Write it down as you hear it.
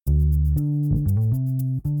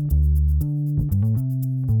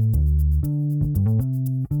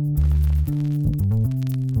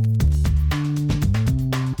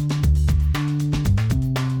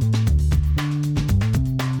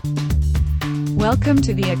Welcome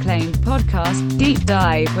to the acclaimed podcast, Deep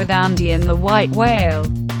Dive with Andy and the White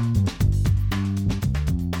Whale.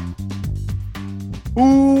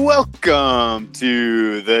 Welcome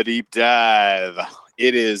to the Deep Dive.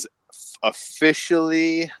 It is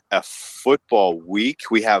officially a football week.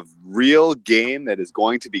 We have real game that is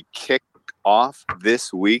going to be kicked off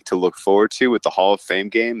this week to look forward to with the Hall of Fame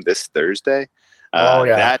game this Thursday. We're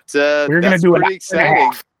going to do pretty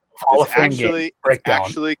exciting. Hall of Fame It's breakdown.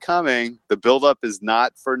 actually coming. The buildup is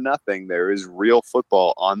not for nothing. There is real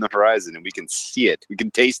football on the horizon, and we can see it. We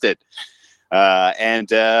can taste it. And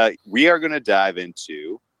we are going to dive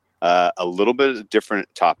into a little bit of a different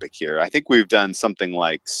topic here. I think we've done something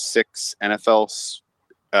like 6 NFL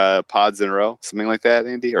pods in a row, something like that,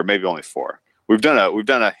 Andy, or maybe only 4. We've done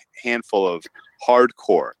a handful of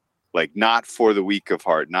hardcore, like not for the weak of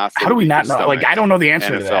heart, not for How do we not know? Like, I don't know the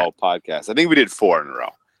answer to that. NFL podcasts. I think we did 4 in a row.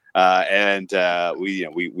 We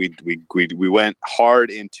went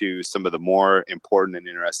hard into some of the more important and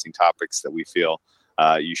interesting topics that we feel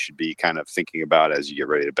you should be kind of thinking about as you get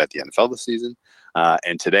ready to bet the NFL this season.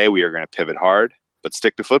 And today we are going to pivot hard, but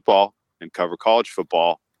stick to football and cover college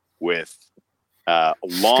football with a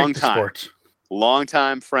long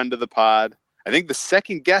time friend of the pod. I think the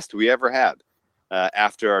second guest we ever had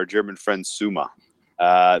after our German friend Suma.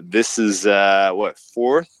 This is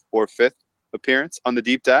 4th or 5th appearance on the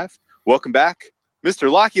Deep Dive. Welcome back,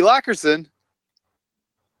 Mr. Lockie Lockerson.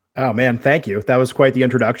 Oh man, thank you. That was quite the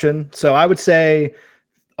introduction. So I would say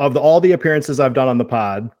of all the appearances I've done on the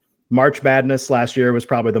pod, March Madness last year was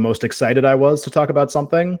probably the most excited I was to talk about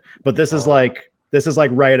something, but this is like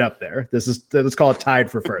right up there. Let's call it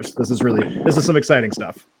tied for first. This is some exciting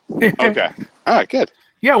stuff. Okay. All right, good.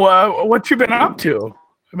 Yeah, well, what you been up to?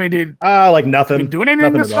 I mean, like nothing. You doing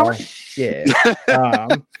anything Nothing this at all. summer? Yeah.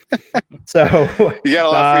 So You got a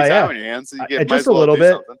lot of free time on your hands, so you might just as well a little do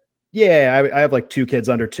bit. something. Yeah, I have like 2 kids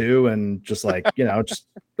under 2, and just like I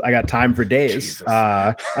got time for days. Jesus.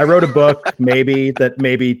 I wrote a book, maybe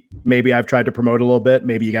I've tried to promote a little bit.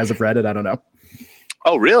 Maybe you guys have read it. I don't know.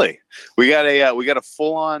 Oh, really? We got a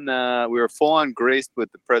full on. We were full on graced with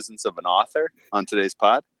the presence of an author on today's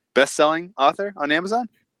pod. Best-selling author on Amazon.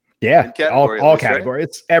 Yeah, Category, all least, right? categories.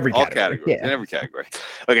 It's every All category. categories. Yeah. In every category.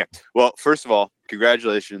 Okay. Well, first of all,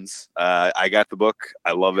 congratulations. I got the book.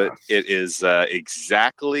 I love it. It is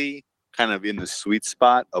exactly kind of in the sweet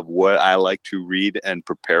spot of what I like to read and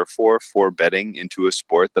prepare for betting into a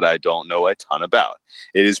sport that I don't know a ton about.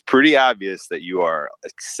 It is pretty obvious that you are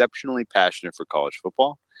exceptionally passionate for college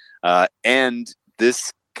football. And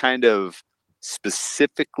this kind of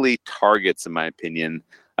specifically targets, in my opinion,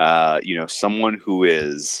 someone who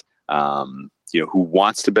is, who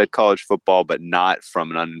wants to bet college football, but not from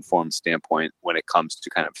an uninformed standpoint when it comes to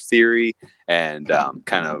kind of theory and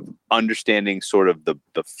kind of understanding sort of the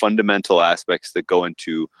fundamental aspects that go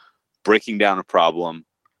into breaking down a problem,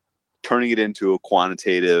 turning it into a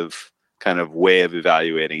quantitative kind of way of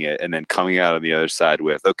evaluating it, and then coming out on the other side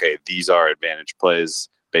with, okay, these are advantage plays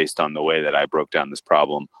based on the way that I broke down this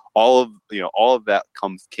problem. All of that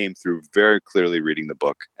came through very clearly reading the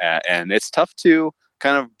book, and it's tough to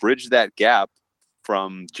kind of bridge that gap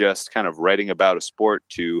from just kind of writing about a sport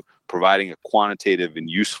to providing a quantitative and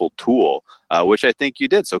useful tool, which I think you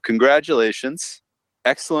did. So congratulations.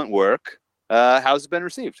 Excellent work. How's it been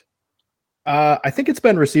received? I think it's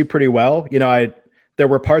been received pretty well. There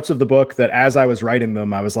were parts of the book that as I was writing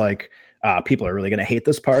them, I was like, people are really going to hate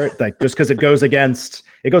this part, like just because it goes against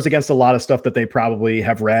a lot of stuff that they probably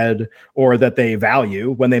have read or that they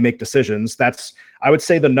value when they make decisions. That's, I would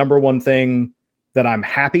say, the number one thing that I'm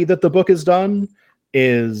happy that the book is done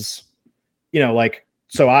is,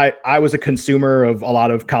 so I was a consumer of a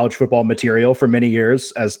lot of college football material for many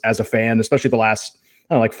years as a fan, especially the last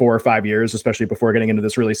 4 or 5 years, especially before getting into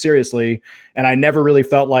this really seriously. And I never really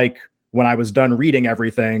felt like when I was done reading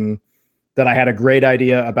everything that I had a great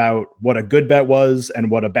idea about what a good bet was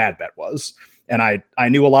and what a bad bet was. And I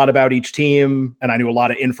knew a lot about each team and I knew a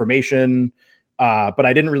lot of information, but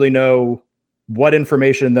I didn't really know what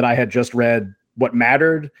information that I had just read, what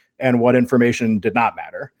mattered and what information did not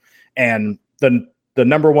matter. And the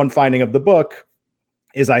number one finding of the book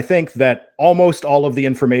is I think that almost all of the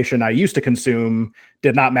information I used to consume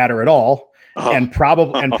did not matter at all. And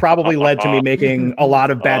probably led to me making a lot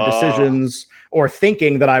of bad decisions or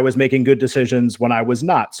thinking that I was making good decisions when I was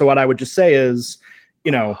not. So what I would just say is,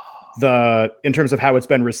 in terms of how it's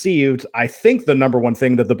been received, I think the number one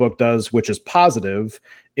thing that the book does, which is positive,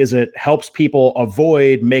 is it helps people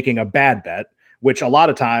avoid making a bad bet, which a lot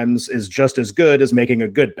of times is just as good as making a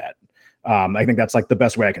good bet. I think that's like the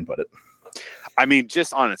best way I can put it. I mean,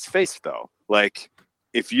 just on its face, though, like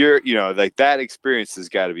if you're, like that experience has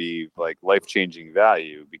got to be like life-changing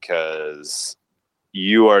value, because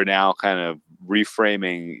you are now kind of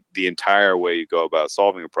reframing the entire way you go about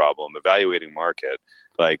solving a problem, evaluating market.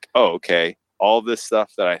 Like, oh, okay, all this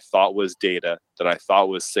stuff that I thought was data, that I thought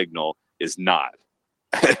was signal, is not.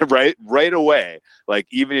 right away. Like,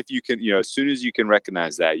 even if you can, as soon as you can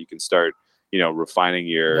recognize that, you can start, refining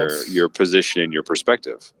your position and your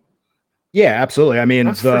perspective. Yeah, absolutely. I mean,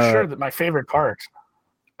 that's for sure my favorite part.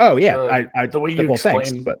 Oh yeah, the way you explain,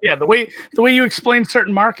 thanks, but the way you explain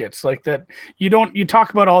certain markets, like that. You talk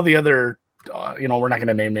about all the other, we're not going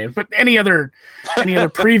to name names, but any other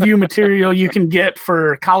preview material you can get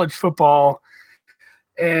for college football,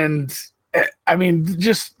 and I mean,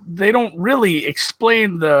 just they don't really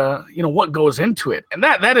explain the what goes into it, and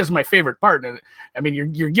that is my favorite part. And I mean,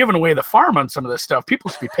 you're giving away the farm on some of this stuff.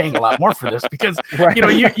 People should be paying a lot more for this, because right.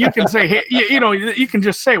 you can say, hey, you can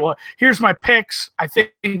just say, well, here's my picks. I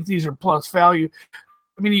think these are plus value.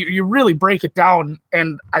 I mean, you really break it down,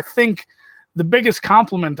 and I think the biggest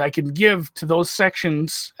compliment I can give to those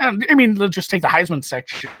sections, and I mean, let's just take the Heisman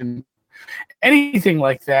section. Anything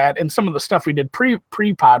like that, and some of the stuff we did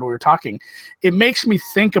pre-pod, we were talking, it makes me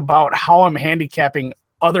think about how I'm handicapping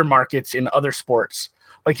other markets in other sports.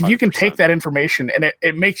 Like, if you can take that information and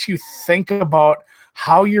it makes you think about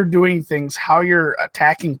how you're doing things, how you're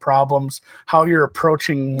attacking problems, how you're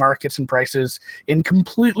approaching markets and prices in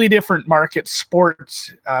completely different markets,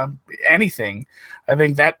 sports, anything. I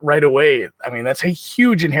think that right away, I mean, that's a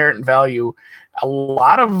huge inherent value. A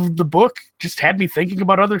lot of the book just had me thinking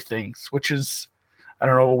about other things, which is, I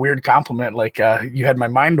don't know, a weird compliment. Like, you had my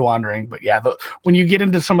mind wandering, but yeah, when you get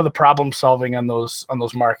into some of the problem solving on those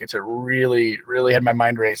markets, it really, really had my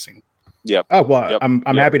mind racing. Yep. Oh, well, I'm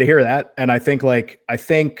happy to hear that. And I think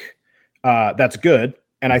that's good.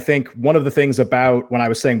 And I think one of the things about when I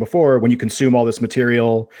was saying before, when you consume all this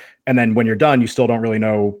material and then when you're done, you still don't really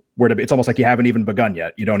know where to be. It's almost like you haven't even begun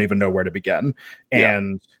yet. You don't even know where to begin.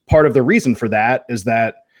 And part of the reason for that is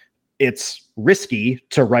that it's risky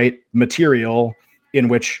to write material in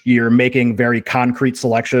which you're making very concrete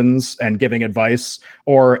selections and giving advice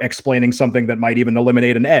or explaining something that might even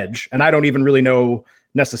eliminate an edge. And I don't even really know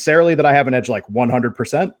necessarily that I have an edge like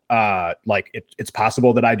 100%. It's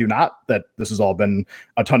possible that I do not, that this has all been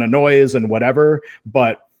a ton of noise and whatever.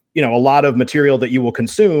 But, a lot of material that you will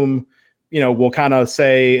consume, will kind of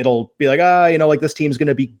say, it'll be like, like this team's going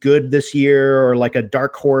to be good this year, or like a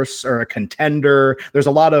dark horse or a contender. There's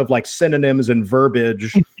a lot of like synonyms and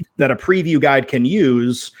verbiage that a preview guide can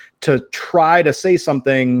use to try to say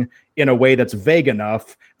something in a way that's vague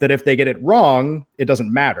enough that if they get it wrong, it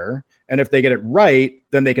doesn't matter. And if they get it right,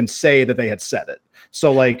 then they can say that they had said it.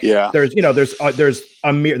 So there's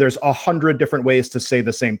 100 different ways to say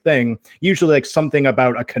the same thing. Usually like something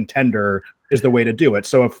about a contender is the way to do it.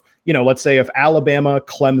 So if, let's say if Alabama,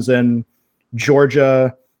 Clemson,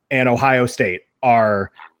 Georgia, and Ohio State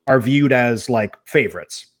are viewed as like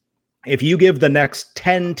favorites, if you give the next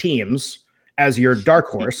 10 teams as your dark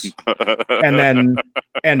horse and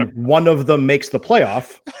one of them makes the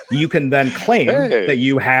playoff, you can then claim that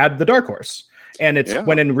you had the dark horse. And it's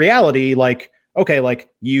when in reality, like, okay, like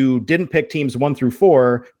you didn't pick teams 1 through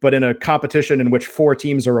 4, but in a competition in which 4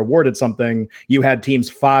 teams are awarded something, you had teams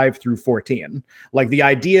 5 through 14. Like, the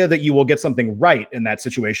idea that you will get something right in that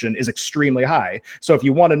situation is extremely high. So if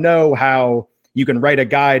you want to know how you can write a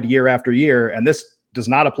guide year after year, and this does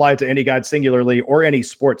not apply to any guide singularly or any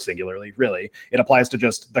sport singularly, really, it applies to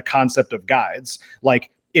just the concept of guides. Like,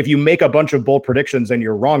 if you make a bunch of bold predictions and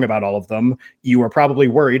you're wrong about all of them, you are probably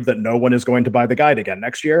worried that no one is going to buy the guide again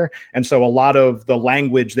next year. And so a lot of the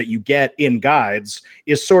language that you get in guides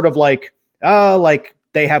is sort of like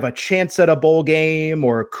they have a chance at a bowl game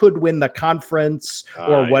or could win the conference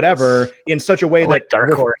or whatever, in such a way that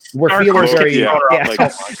dark horse. We're feeling very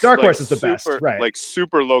dark horse is the best, right? Like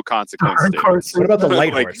super low consequence. What about the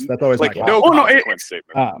light horse? That's always like my no consequence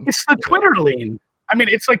statement. It's the Twitter lean. I mean,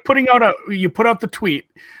 it's like you put out the tweet,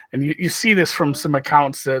 and you see this from some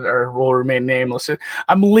accounts that will remain nameless.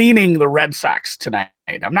 I'm leaning the Red Sox tonight.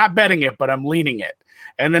 I'm not betting it, but I'm leaning it.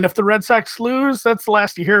 And then if the Red Sox lose, that's the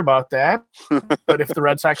last you hear about that. But if the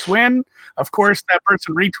Red Sox win, of course, that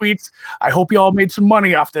person retweets, I hope you all made some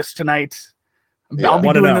money off this tonight. I'll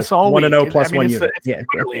be doing this all week. 1-0 plus 1 unit.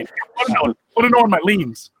 Want to know on my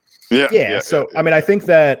leans. So I mean, I think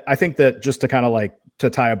that just to kind of like to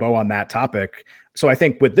tie a bow on that topic. So I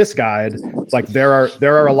think with this guide, like there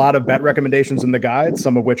are a lot of bet recommendations in the guide,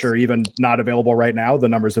 some of which are even not available right now. The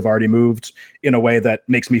numbers have already moved in a way that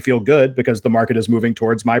makes me feel good because the market is moving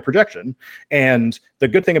towards my projection. And the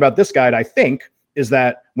good thing about this guide, I think, is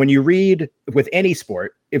that when you read with any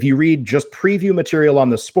sport, if you read just preview material on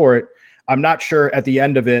the sport, I'm not sure at the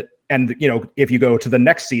end of it, and if you go to the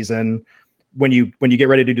next season, when you get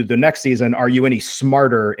ready to do the next season, are you any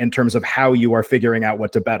smarter in terms of how you are figuring out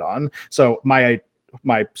what to bet on? So my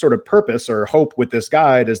sort of purpose or hope with this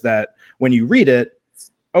guide is that when you read it,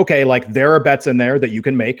 okay, like there are bets in there that you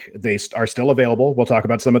can make. They are still available. We'll talk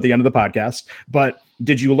about some at the end of the podcast. But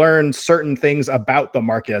did you learn certain things about the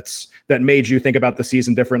markets that made you think about the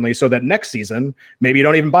season differently, so that next season, maybe you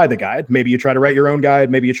don't even buy the guide. Maybe you try to write your own guide.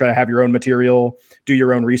 Maybe you try to have your own material, do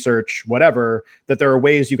your own research, whatever, that there are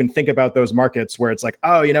ways you can think about those markets where it's like,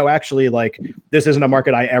 oh, actually, like this isn't a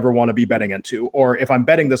market I ever want to be betting into. Or if I'm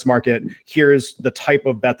betting this market, here's the type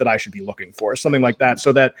of bet that I should be looking for, something like that.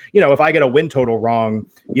 So that, if I get a win total wrong,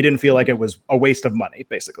 you didn't feel like it was a waste of money,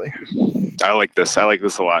 basically. I like this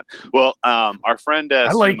a lot. Well, our friend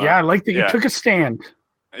I like that you took a stand.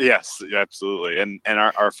 Yes, absolutely. And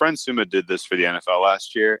our friend Suma did this for the NFL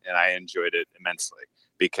last year, and I enjoyed it immensely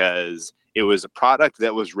because it was a product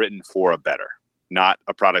that was written for a bettor, not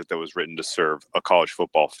a product that was written to serve a college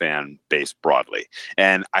football fan base broadly.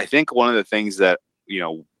 And I think one of the things that,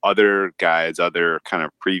 other guides, other kind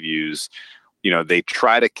of previews, they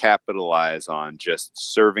try to capitalize on just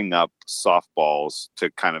serving up softballs to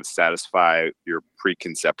kind of satisfy your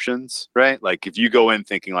preconceptions, right? Like if you go in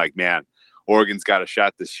thinking like, man, Oregon's got a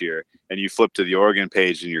shot this year, and you flip to the Oregon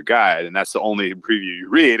page in your guide, and that's the only preview you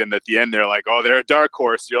read, and at the end they're like, oh, they're a dark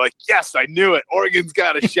horse. You're like, yes, I knew it. Oregon's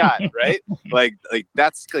got a shot, right? like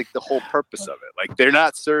that's like the whole purpose of it. Like they're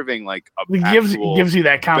not serving like a gives you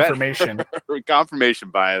that confirmation. Confirmation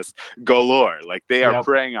bias galore. Like they are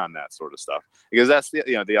preying on that sort of stuff because that's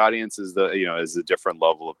the audience is is a different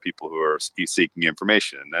level of people who are seeking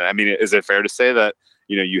information. And I mean, is it fair to say that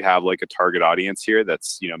you have like a target audience here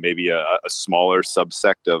that's, maybe a smaller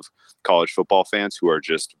subsect of college football fans who are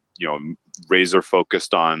just, razor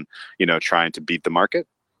focused on, trying to beat the market?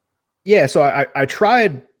 Yeah. So I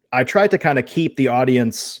tried to kind of keep the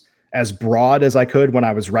audience as broad as I could when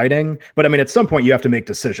I was writing. But I mean, at some point you have to make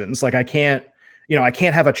decisions. Like I can't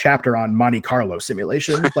have a chapter on Monte Carlo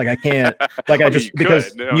simulation. Like I can't, like I just,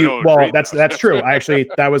 because that's true. I actually,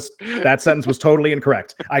 that sentence was totally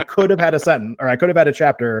incorrect. I could have had a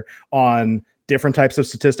chapter on different types of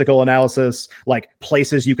statistical analysis, like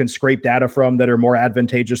places you can scrape data from that are more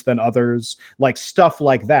advantageous than others, like stuff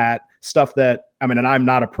like that, I mean, and I'm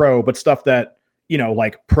not a pro, but stuff that,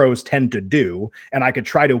 like pros tend to do. And I could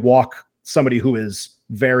try to walk somebody who is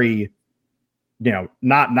very,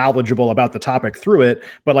 not knowledgeable about the topic through it.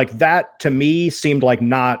 But like that to me seemed like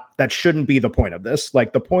that shouldn't be the point of this.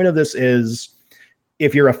 Like the point of this is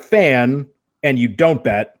if you're a fan and you don't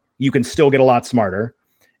bet, you can still get a lot smarter.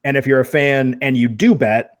 And if you're a fan and you do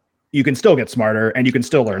bet, you can still get smarter and you can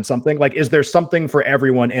still learn something. Like, is there something for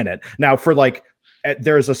everyone in it? Now for like,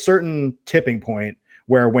 there's a certain tipping point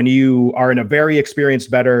where when you are in a very experienced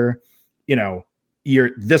bettor,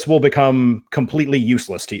 this will become completely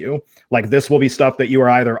useless to you. Like this will be stuff that you are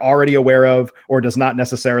either already aware of or does not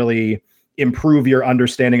necessarily improve your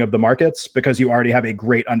understanding of the markets because you already have a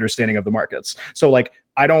great understanding of the markets. So like,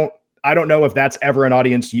 I don't know if that's ever an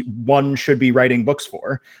audience one should be writing books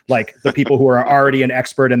for, like the people who are already an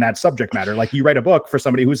expert in that subject matter. Like you write a book for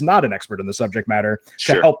somebody who's not an expert in the subject matter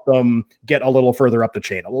to help them get a little further up the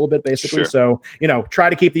chain a little bit, basically. So, try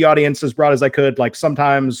to keep the audience as broad as I could. Like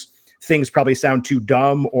sometimes things probably sound too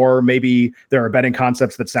dumb, or maybe there are betting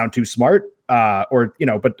concepts that sound too smart,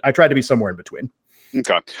 but I tried to be somewhere in between.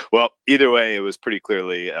 Okay. Well, either way, it was pretty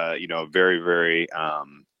clearly, very, very,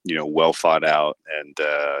 well thought out and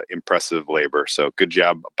impressive labor. So good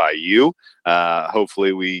job by you.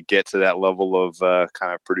 Hopefully we get to that level of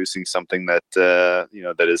kind of producing something that,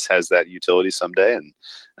 has that utility someday. And,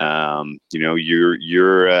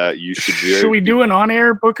 you should do. Should we do an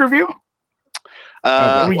on-air book review? We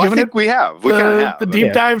have. We kind of have the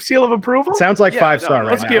deep dive seal of approval. It sounds like 5-star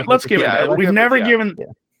right now. Let's give it.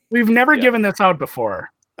 We've never given this out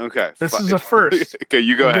before. Okay, this is a first. Okay,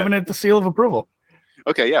 you go ahead. Giving it the seal of approval.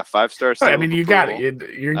 Okay, yeah, 5-star. I mean, you got it.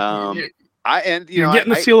 You're getting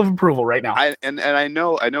the seal of approval right now. I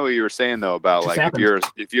know what you were saying though about like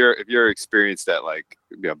if you're experienced at like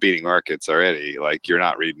beating markets already, like you're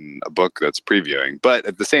not reading a book that's previewing. But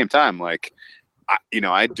at the same time, like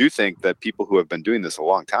I do think that people who have been doing this a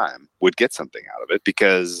long time would get something out of it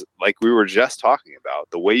because, like we were just talking about,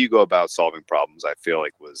 the way you go about solving problems, I feel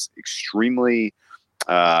like was extremely.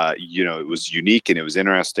 It was unique and it was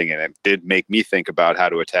interesting, and it did make me think about how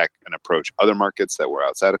to attack and approach other markets that were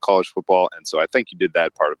outside of college football. And so I think you did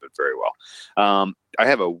that part of it very well. I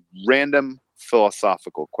have a random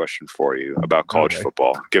philosophical question for you about college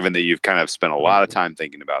football, given that you've kind of spent a lot of time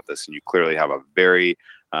thinking about this and you clearly have a very,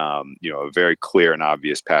 a very clear and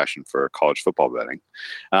obvious passion for college football betting.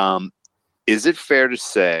 Is it fair to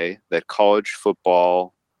say that college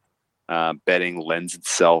football betting lends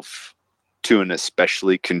itself to an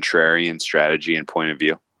especially contrarian strategy and point of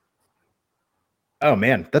view? Oh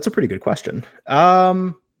man, that's a pretty good question.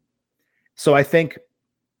 So I think,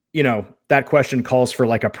 that question calls for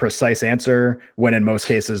like a precise answer when in most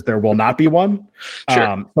cases there will not be one.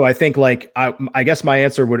 Sure. So I think I guess my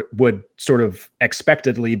answer would sort of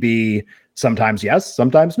expectedly be sometimes yes,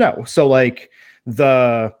 sometimes no. So like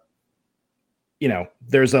there's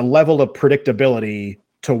a level of predictability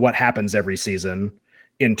to what happens every season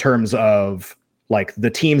in terms of like the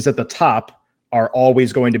teams at the top are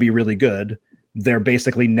always going to be really good. They're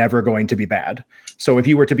basically never going to be bad. So if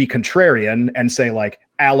you were to be contrarian and say like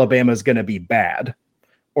Alabama's going to be bad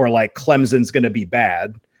or like Clemson's going to be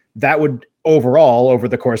bad, that would overall over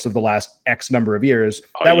the course of the last X number of years,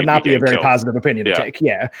 that would not be a very positive opinion to take.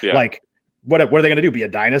 Yeah. Like what are they going to do? Be a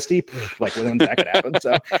dynasty? Like when's that going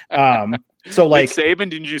to happen? So like Saban,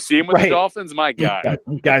 didn't you see him with the Dolphins? My God,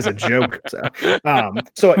 that guy's a joke.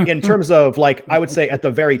 So in terms of like, I would say at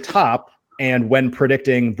the very top, and when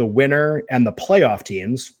predicting the winner and the playoff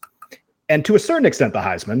teams, and to a certain extent, the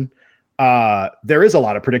Heisman, there is a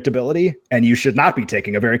lot of predictability, and you should not be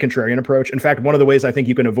taking a very contrarian approach. In fact, one of the ways I think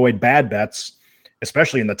you can avoid bad bets,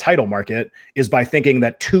 especially in the title market, is by thinking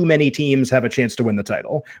that too many teams have a chance to win the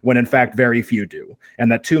title, when in fact very few do,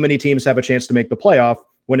 and that too many teams have a chance to make the playoff,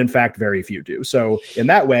 when in fact very few do. So in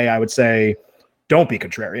that way, I would say, don't be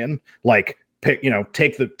contrarian. Like, take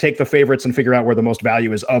the favorites and figure out where the most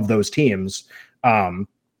value is of those teams to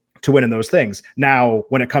win in those things. Now,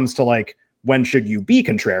 when it comes to like, when should you be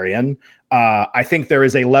contrarian? I think there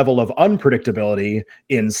is a level of unpredictability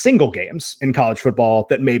in single games in college football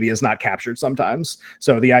that maybe is not captured sometimes.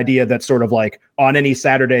 So the idea that sort of like on any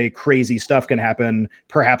Saturday, crazy stuff can happen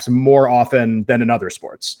perhaps more often than in other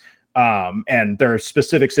sports. And there are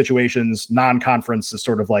specific situations, non-conference has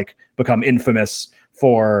sort of like become infamous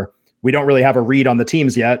for, we don't really have a read on the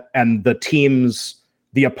teams yet. And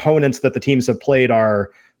the opponents that the teams have played are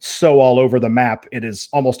so all over the map, it is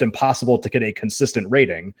almost impossible to get a consistent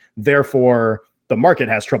rating. Therefore, the market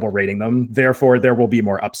has trouble rating them. Therefore, there will be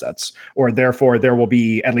more upsets, or therefore there will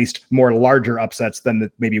be at least more larger upsets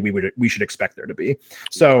than maybe we should expect there to be.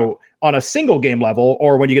 So on a single game level,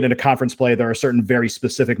 or when you get into conference play, there are certain very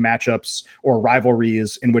specific matchups or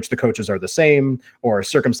rivalries in which the coaches are the same, or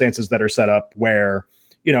circumstances that are set up where,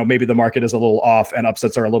 maybe the market is a little off and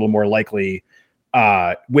upsets are a little more likely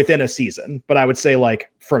within a season. But I would say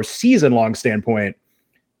like from season long standpoint,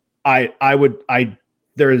 there's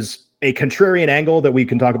a contrarian angle that we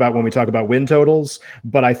can talk about when we talk about win totals.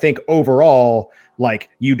 But I think overall, like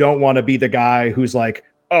you don't want to be the guy who's like,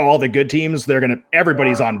 oh, all the good teams,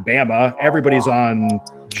 everybody's on Bama, everybody's on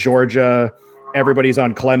Georgia, everybody's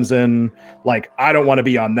on Clemson. Like, I don't want to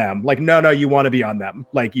be on them. Like, no, you want to be on them.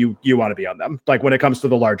 Like you want to be on them. Like when it comes to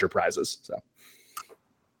the larger prizes. So.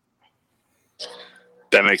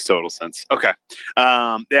 That makes total sense. Okay.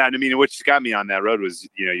 And I mean, what just got me on that road was,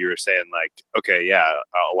 you were saying like, okay, yeah,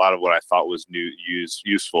 a lot of what I thought was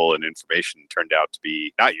useful and information turned out to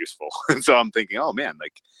be not useful. And so I'm thinking, oh man,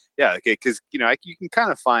 like, yeah, okay. Cause you can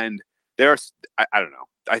kind of find I don't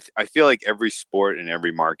know. I feel like every sport in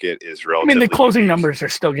every market is relatively. I mean, the closing numbers are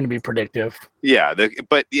still going to be predictive. Yeah.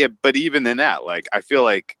 But even in that, like, I feel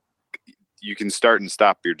like you can start and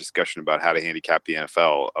stop your discussion about how to handicap the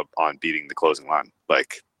NFL on beating the closing line.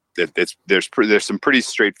 Like there's some pretty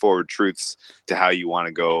straightforward truths to how you want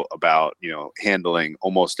to go about, handling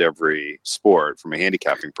almost every sport from a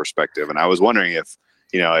handicapping perspective. And I was wondering if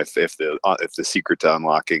the secret to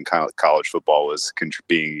unlocking college football was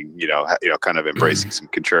being, kind of embracing some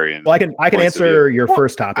contrarian. Well, I can answer your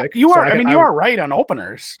first topic. You are right on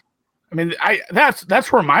openers. I mean,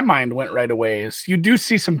 that's where my mind went right away. Is you do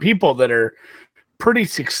see some people that are pretty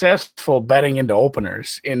successful betting into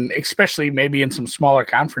openers, especially maybe in some smaller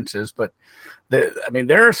conferences. But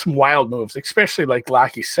there are some wild moves, especially like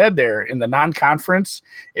Lockie said there in the non-conference.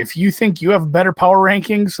 If you think you have better power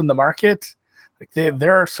rankings in the market, like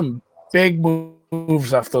there are some big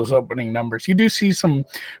moves off those opening numbers. You do see some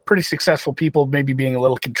pretty successful people maybe being a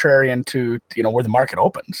little contrarian to where the market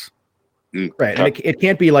opens. Right. And it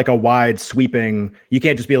can't be like a wide sweeping. You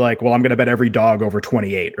can't just be like, well, I'm going to bet every dog over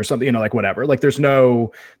 28 or something, like whatever. Like there's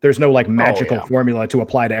no like magical formula to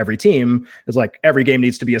apply to every team. It's like every game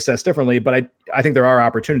needs to be assessed differently. But I think there are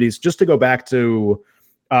opportunities. Just to go back to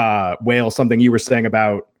Whale, something you were saying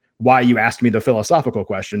about why you asked me the philosophical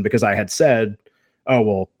question, because I had said oh,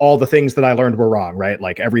 well, all the things that I learned were wrong, right?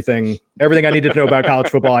 Like everything I needed to know about college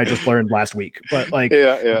football, I just learned last week. But like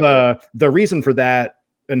the reason for that,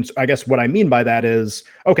 and I guess what I mean by that is,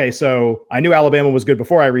 okay, so I knew Alabama was good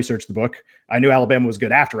before I researched the book. I knew Alabama was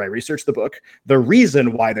good after I researched the book. The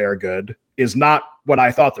reason why they're good is not what I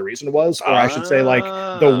thought the reason was, or I should say, like,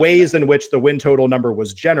 the ways in which the win total number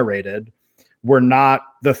was generated were not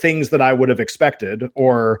the things that I would have expected,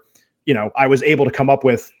 or, you know, I was able to come up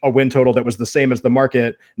with a win total that was the same as the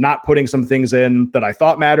market, not putting some things in that I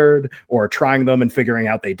thought mattered, or trying them and figuring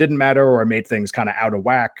out they didn't matter, or made things kind of out of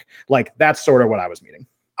whack. Like, that's sort of what I was meaning.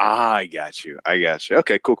 I got you.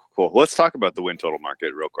 Okay, cool. Let's talk about the win total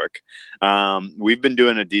market real quick. We've been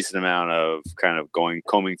doing a decent amount of kind of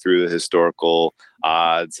combing through the historical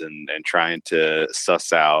odds and trying to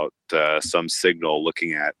suss out some signal,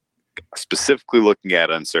 specifically looking at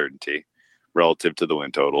uncertainty relative to the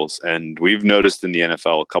win totals. And we've noticed in the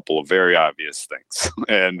NFL a couple of very obvious things,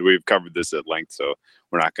 and we've covered this at length, so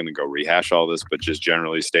we're not going to go rehash all this, but just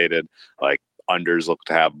generally stated, like, unders look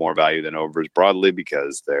to have more value than overs broadly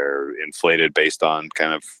because they're inflated based on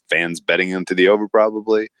kind of fans betting into the over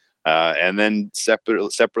probably. And then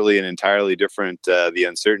separately and entirely different, the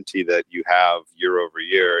uncertainty that you have year over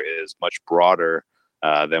year is much broader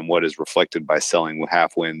than what is reflected by selling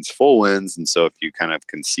half wins, full wins. And so if you kind of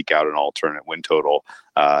can seek out an alternate win total,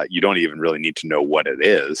 you don't even really need to know what it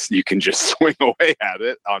is. You can just swing away at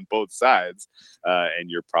it on both sides, and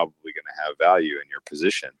you're probably going to have value in your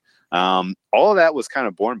position. All of that was kind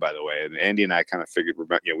of born, by the way, and Andy and I kind of figured,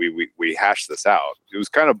 we hashed this out. It was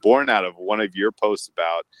kind of born out of one of your posts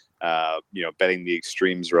about, betting the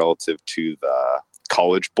extremes relative to the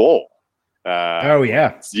College Bowl. Oh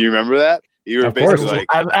yeah. Do you remember that? You were Of basically course. like,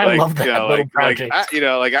 I love that little project.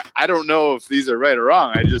 I don't know if these are right or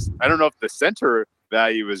wrong. I don't know if the center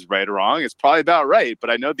value is right or wrong. It's probably about right, but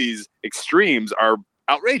I know these extremes are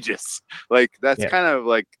outrageous. Like, that's kind of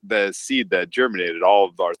like the seed that germinated all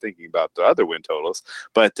of our thinking about the other win totals.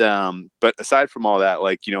 But aside from all that,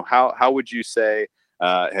 like, how would you say,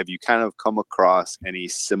 have you kind of come across any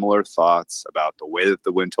similar thoughts about the way that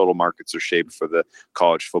the win total markets are shaped for the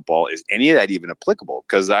college football? Is any of that even applicable?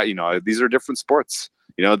 Because these are different sports.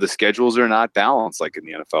 The schedules are not balanced like in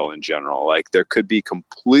the NFL in general. Like, there could be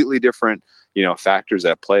completely different factors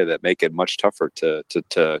at play that make it much tougher to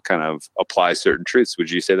kind of apply certain truths.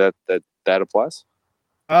 Would you say that applies?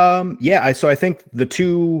 So I think the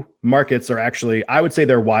two markets are actually, I would say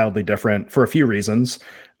they're wildly different for a few reasons.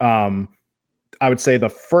 I would say the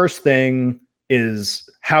first thing is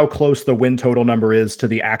how close the win total number is to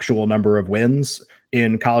the actual number of wins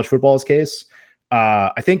in college football's case.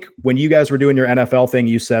 I think when you guys were doing your NFL thing,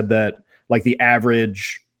 you said that like the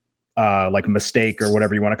average like mistake or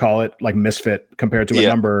whatever you want to call it, like misfit compared to a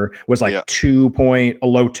number was like 2 point, a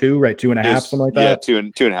low 2, right? 2.5, something like that. Yeah,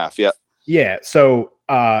 2.5. Yeah. Yeah. So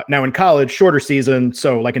now in college, shorter season.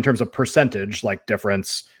 So like in terms of percentage, like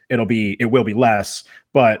difference, it will be less.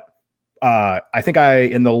 But I think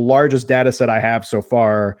in the largest data set I have so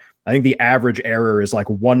far, I think the average error is like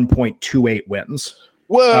 1.28 wins.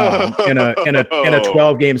 Whoa! In a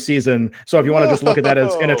 12-game season. So if you want to just look at that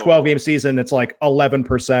as in a 12-game season, it's like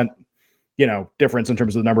 11%, difference in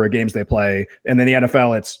terms of the number of games they play. And then the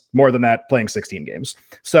NFL, it's more than that, playing 16 games.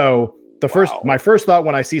 So my first thought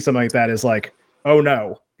when I see something like that is like, oh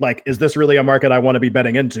no, like, is this really a market I want to be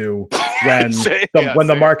betting into when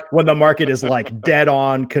the market is like dead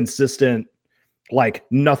on consistent, like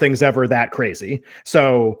nothing's ever that crazy.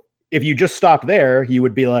 So if you just stop there, you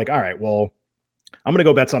would be like, all right, well, I'm gonna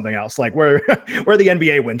go bet something else. Like where are the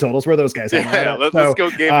NBA win totals? Where are those guys? Yeah, let's go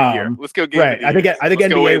game of the year. Let's go game. Right. Of the year. I think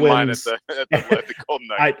NBA wins. At the Golden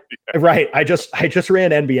Knights. I just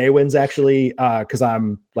ran NBA wins actually because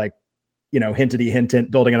I'm like,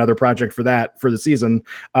 hint, building another project for the season.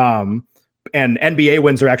 And NBA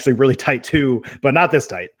wins are actually really tight too, but not this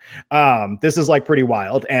tight. This is like pretty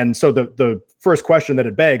wild. And so the first question that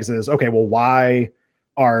it begs is, okay, well, why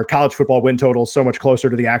are college football win totals so much closer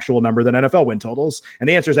to the actual number than NFL win totals? And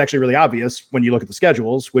the answer is actually really obvious when you look at the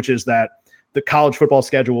schedules, which is that the college football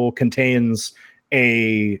schedule contains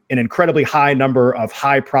an incredibly high number of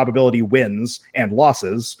high probability wins and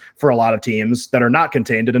losses for a lot of teams that are not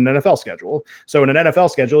contained in an NFL schedule. So in an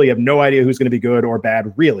NFL schedule, you have no idea who's going to be good or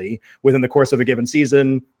bad really within the course of a given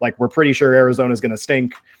season. Like, we're pretty sure Arizona is going to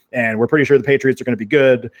stink, and we're pretty sure the Patriots are going to be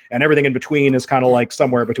good, and everything in between is kind of like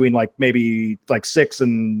somewhere between like maybe like 6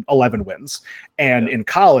 and 11 wins. And in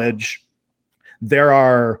college, there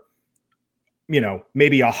are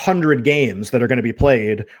maybe 100 games that are going to be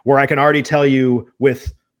played where I can already tell you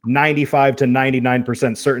with 95 to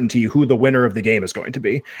 99% certainty who the winner of the game is going to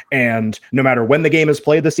be. And no matter when the game is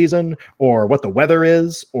played this season, or what the weather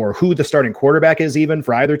is, or who the starting quarterback is even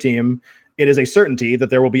for either team, it is a certainty that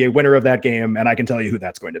there will be a winner of that game, and I can tell you who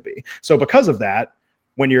that's going to be. So because of that,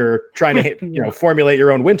 when you're trying to formulate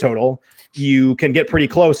your own win total, you can get pretty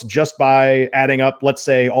close just by adding up, let's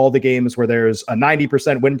say, all the games where there's a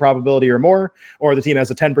 90% win probability or more, or the team has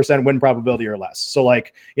a 10% win probability or less. So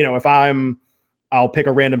like, if I'll pick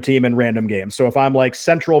a random team in random games. So if I'm like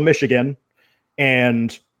Central Michigan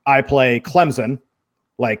and I play Clemson,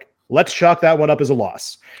 like, let's chalk that one up as a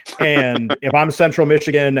loss. And if I'm Central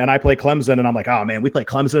Michigan and I play Clemson and I'm like, oh man, we play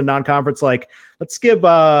Clemson in non-conference, let's give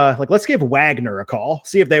Wagner a call,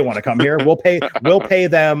 see if they want to come here. We'll pay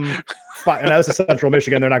them. And this is Central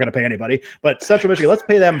Michigan. They're not going to pay anybody, but Central Michigan, let's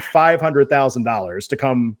pay them $500,000 to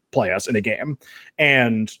come play us in a game,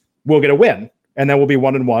 and we'll get a win. And then we'll be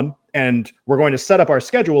 1-1. And we're going to set up our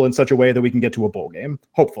schedule in such a way that we can get to a bowl game,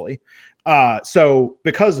 hopefully. So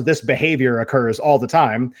because this behavior occurs all the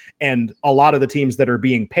time, and a lot of the teams that are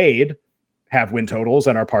being paid have win totals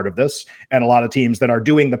and are part of this, and a lot of teams that are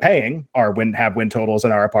doing the paying have win totals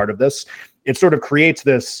and are a part of this, it sort of creates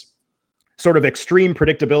this sort of extreme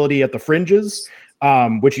predictability at the fringes,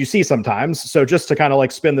 which you see sometimes. So just to kind of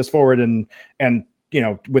like spin this forward and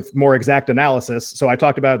with more exact analysis. So I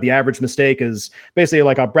talked about the average mistake is basically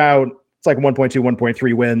like it's like 1.2,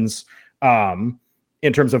 1.3 wins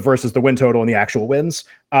in terms of versus the win total and the actual wins.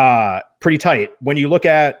 Pretty tight. When you look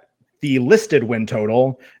at the listed win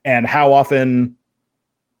total and how often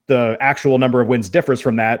the actual number of wins differs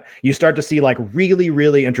from that, you start to see like really,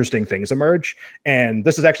 really interesting things emerge. And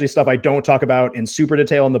this is actually stuff I don't talk about in super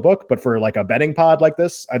detail in the book, but for like a betting pod like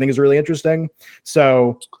this, I think is really interesting.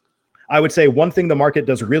 So I would say one thing the market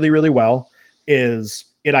does really, really well is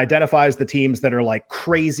it identifies the teams that are like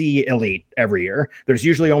crazy elite every year. There's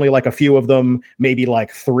usually only like a few of them, maybe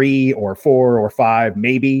like 3 or 4 or 5,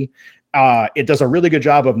 maybe. It does a really good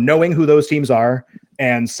job of knowing who those teams are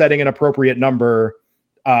and setting an appropriate number,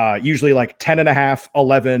 usually like 10.5,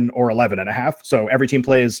 11, or 11.5. So every team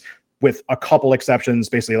plays, with a couple exceptions,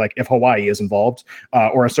 basically like if Hawaii is involved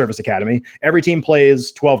or a service academy, every team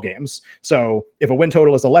plays 12 games. So if a win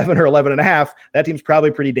total is 11 or 11.5, that team's probably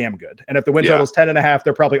pretty damn good. And if the win total is 10.5,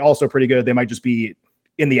 they're probably also pretty good. They might just be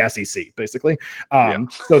in the SEC, basically.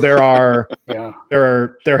 So there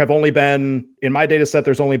have only been, in my data set,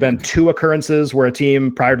 there's only been 2 occurrences where a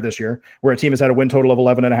team prior to this year, where a team has had a win total of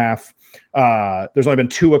 11.5. There's only been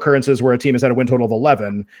 2 occurrences where a team has had a win total of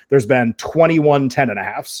 11. There's been 21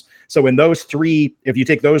 10.5s. So in those 3, if you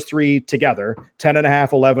take those 3 together,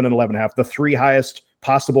 10.5, 11, and 11.5, the 3 highest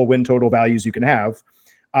possible win total values you can have,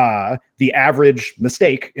 the average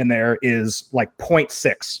mistake in there is like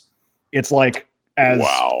 0.6. It's like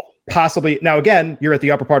possibly, now again, you're at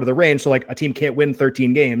the upper part of the range. So like a team can't win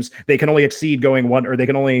 13 games. They can only exceed going one, or they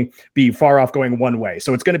can only be far off going one way.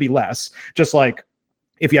 So it's going to be less. Just like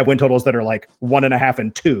if you have win totals that are like 1.5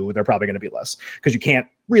 and 2, they're probably going to be less because you can't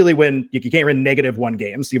really win. You can't win -1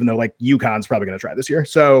 games, even though like UConn's probably going to try this year.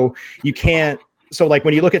 So you can't. So like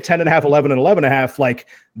when you look at 10.5, 11, and 11.5, like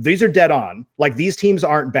these are dead on. Like these teams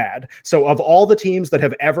aren't bad. So of all the teams that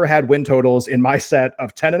have ever had win totals in my set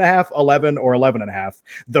of 10.5, 11, or 11.5,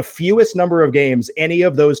 the fewest number of games any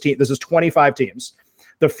of those teams, this is 25 teams,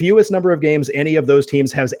 the fewest number of games any of those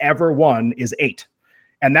teams has ever won is 8.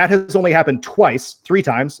 And that has only happened 3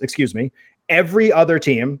 times, excuse me. Every other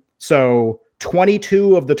team, so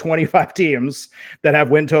 22 of the 25 teams that have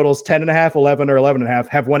win totals 10.5, 11, or 11.5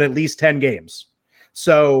 have won at least 10 games.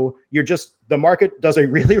 So the market does a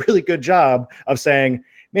really, really good job of saying,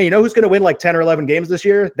 man, you know who's going to win like 10 or 11 games this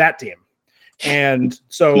year? That team. And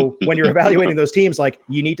so when you're evaluating those teams, like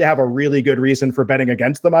you need to have a really good reason for betting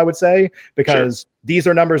against them, I would say, because these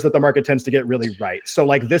are numbers that the market tends to get really right. So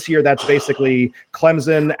like this year, that's basically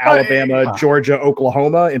Clemson, Alabama, Georgia,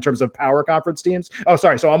 Oklahoma in terms of power conference teams. Oh,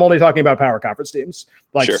 sorry. So I'm only talking about power conference teams.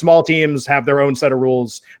 Like small teams have their own set of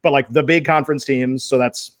rules, but like the big conference teams, so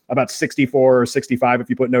that's about 64 or 65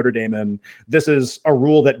 if you put Notre Dame in, this is a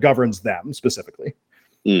rule that governs them specifically.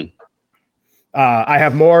 I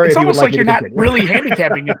have more. It's almost like you're not really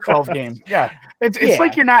handicapping a 12 game. Yeah. It's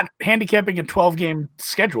like you're not handicapping a 12 game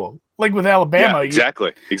schedule. Like with Alabama. Yeah,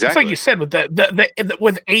 exactly. It's like you said with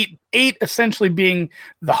with eight essentially being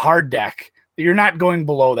the hard deck. You're not going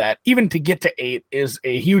below that. Even to get to 8 is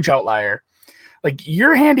a huge outlier. Like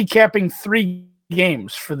you're handicapping 3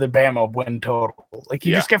 games for the Bama win total. Like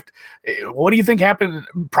you just kept, what do you think happened?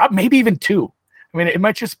 Maybe even 2. I mean, it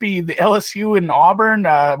might just be the LSU and Auburn.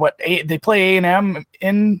 They play A&M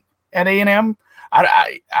at A&M.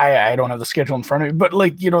 I don't have the schedule in front of me, but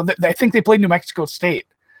like I think they played New Mexico State.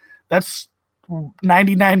 That's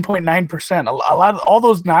 99.9%. A lot of all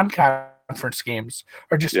those non-conference games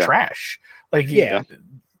are just trash. Like, yeah.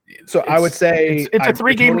 So I would say it's a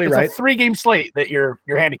three-game slate that you're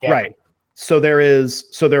handicapping. Right. So there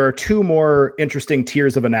are two more interesting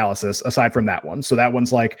tiers of analysis aside from that one. So that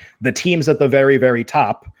one's like the teams at the very, very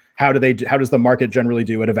top. How does the market generally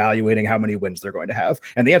do at evaluating how many wins they're going to have?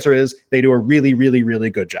 And the answer is they do a really, really, really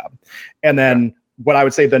good job. And then what I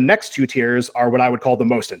would say the next two tiers are what I would call the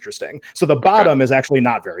most interesting. So the bottom is actually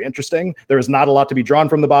not very interesting. There is not a lot to be drawn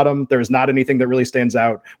from the bottom. There is not anything that really stands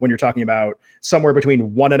out when you're talking about somewhere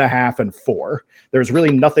between 1.5 and 4. There's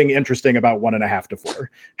really nothing interesting about 1.5 to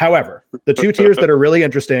 4. However, the two tiers that are really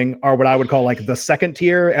interesting are what I would call like the second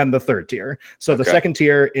tier and the third tier. So the second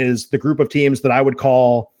tier is the group of teams that I would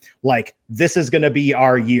call like, this is going to be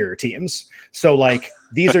our year teams. So like,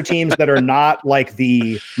 these are teams that are not like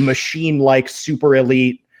the machine-like super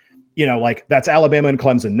elite, like that's Alabama and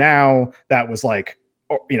Clemson now. That was like,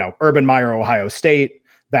 Urban Meyer, Ohio State.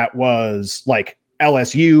 That was like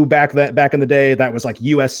LSU back in the day. That was like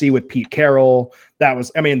USC with Pete Carroll.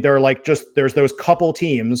 There's those couple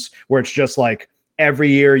teams where it's just like,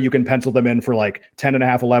 every year you can pencil them in for like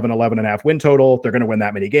 10.5, 11.5 win total. They're going to win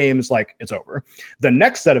that many games. Like it's over. The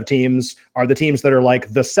next set of teams are the teams that are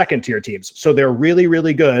like the second tier teams. So they're really,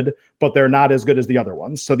 really good, but they're not as good as the other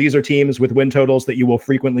ones. So these are teams with win totals that you will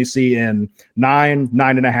frequently see in 9,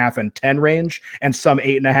 9.5, and 10 range, and some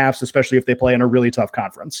 8.5s, especially if they play in a really tough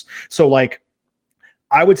conference. So like,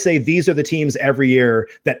 I would say these are the teams every year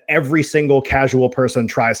that every single casual person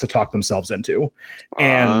tries to talk themselves into.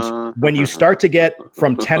 And when you start to get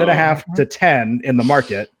from 10.5 to 10 in the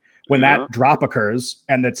market, when that drop occurs,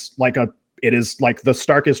 and it is like the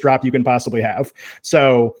starkest drop you can possibly have.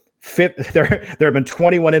 So there have been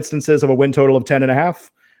 21 instances of a win total of 10.5.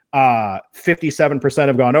 57%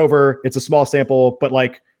 have gone over. It's a small sample, but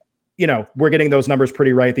we're getting those numbers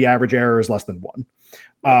pretty right. The average error is less than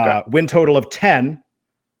 1. Win total of 10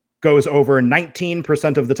 goes over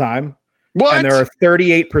 19% of the time. What? And there are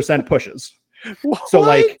 38% pushes. What?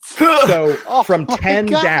 So from 10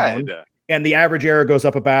 down, and the average error goes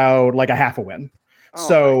up about like a half a win.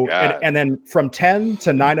 And then from 10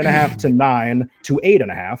 to 9.5 to 9 to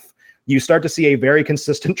 8.5, you start to see a very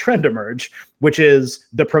consistent trend emerge, which is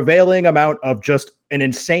the prevailing amount of just an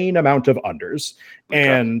insane amount of unders.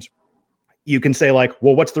 And you can say like,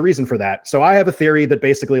 well, what's the reason for that? So I have a theory that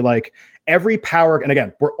basically like every power, and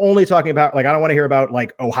again, we're only talking about like, I don't want to hear about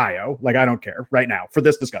like Ohio. Like, I don't care right now for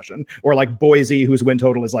this discussion, or like Boise, whose win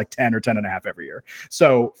total is like 10 or 10.5 every year.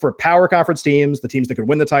 So for power conference teams, the teams that could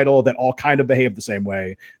win the title, that all kind of behave the same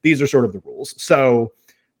way, these are sort of the rules. So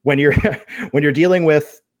when you're, when you're dealing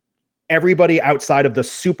with everybody outside of the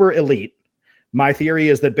super elite, my theory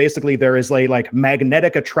is that basically there is a like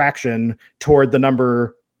magnetic attraction toward the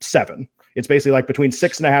number 7. It's basically like between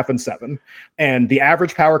 6.5 and 7. And the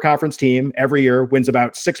average power conference team every year wins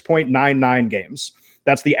about 6.99 games.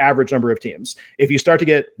 That's the average number of teams. If you start to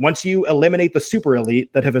get, once you eliminate the super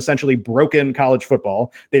elite that have essentially broken college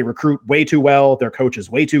football, they recruit way too well, their coach is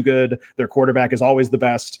way too good, their quarterback is always the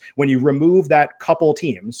best. When you remove that couple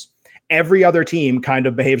teams, every other team kind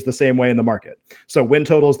of behaves the same way in the market. So win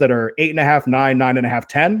totals that are 8.5, 9, 9.5,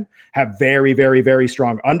 10 have very, very, very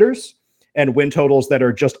strong unders. And win totals that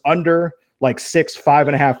are just under like 6,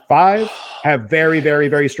 5.5, 5 have very, very,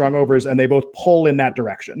 very strong overs, and they both pull in that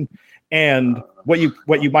direction. And what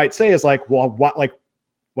you might say is like, well,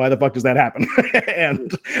 why the fuck does that happen?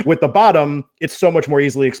 And with the bottom, it's so much more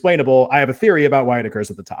easily explainable. I have a theory about why it occurs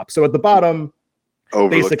at the top. So at the bottom,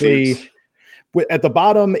 basically, at the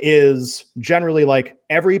bottom is generally like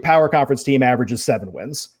every power conference team averages 7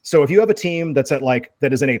 wins. So if you have a team that's at like,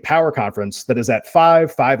 that is in a power conference that is at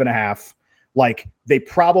 5, 5.5, like they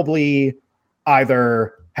probably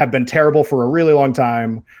either have been terrible for a really long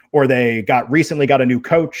time, or they recently got a new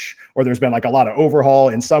coach, or there's been like a lot of overhaul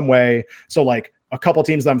in some way. So like a couple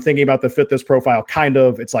teams that I'm thinking about that fit this profile, kind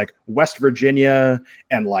of, it's like West Virginia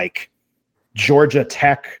and like Georgia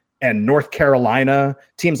Tech and North Carolina,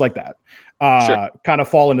 teams like that. Kind of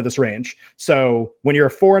fall into this range. So when you're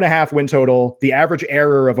a 4.5 win total, the average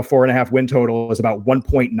error of a 4.5 win total is about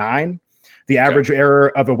 1.9. The average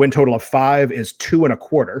error of a win total of 5 is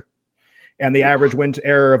 2.25. And the average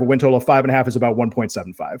error of a win total of 5.5 is about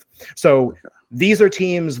 1.75. So these are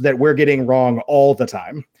teams that we're getting wrong all the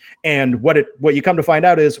time. And what you come to find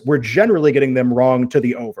out is we're generally getting them wrong to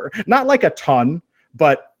the over. Not like a ton,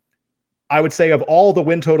 but I would say of all the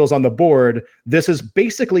win totals on the board, this is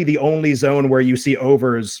basically the only zone where you see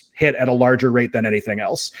overs hit at a larger rate than anything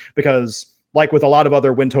else. Because like with a lot of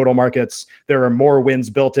other win total markets, there are more wins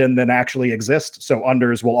built in than actually exist. So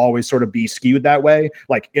unders will always sort of be skewed that way.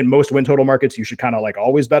 Like in most win total markets, you should kind of like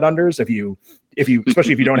always bet unders. If you,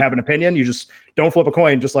 especially if you don't have an opinion, you just don't flip a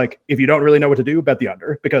coin. Just like if you don't really know what to do, bet the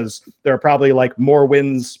under, because there are probably like more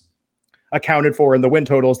wins accounted for in the win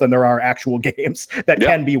totals than there are actual games that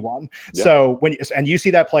can be won. So and you see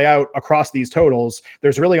that play out across these totals,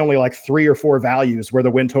 there's really only like 3 or 4 values where the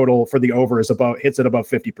win total for the over is hits it above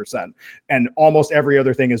 50%. And almost every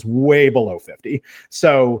other thing is way below 50.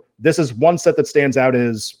 So this is one set that stands out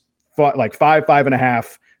is like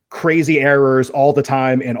 5.5, crazy errors all the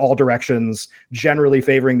time in all directions, generally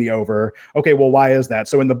favoring the over. Okay, well, why is that?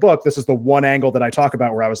 So in the book, this is the one angle that I talk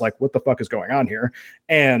about where I was like, what the fuck is going on here?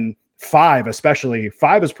 And 5 especially,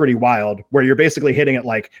 5 is pretty wild, where you're basically hitting it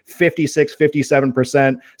like 56,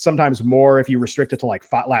 57%, sometimes more if you restrict it to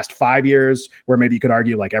like last 5 years, where maybe you could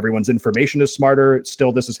argue like everyone's information is smarter.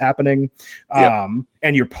 Still, this is happening.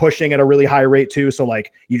 And you're pushing at a really high rate too. So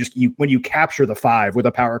like you when you capture the 5 with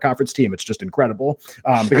a power conference team, it's just incredible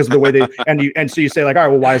because of the way they, and so you say like, all right,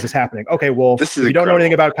 well, why is this happening? Okay, well, if you don't know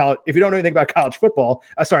anything about college football,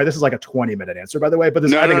 sorry, this is like a 20-minute answer, by the way, but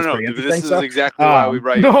I think it's pretty interesting. This is exactly why we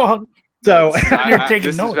write. So you're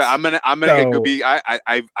taking notes. I'm gonna be.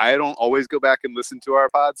 I don't always go back and listen to our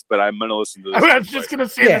pods, but I'm gonna listen to this. I was just gonna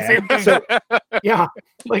say the same thing. So,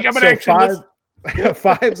 like I'm gonna actually listen.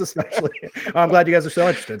 5s especially. I'm glad you guys are so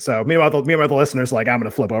interested. So meanwhile the listeners, like I'm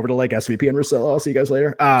gonna flip over to like SVP and Russillo. I'll see you guys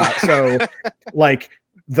later. So like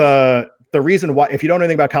the reason why, if you don't know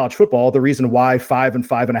anything about college football, the reason why 5 and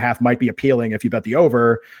 5.5 might be appealing if you bet the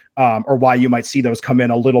over, or why you might see those come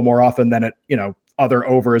in a little more often than it, other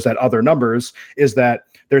overs at other numbers, is that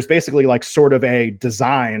there's basically like sort of a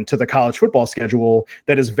design to the college football schedule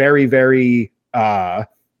that is very, very,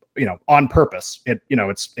 on purpose.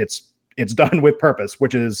 It's done with purpose,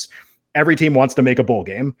 which is every team wants to make a bowl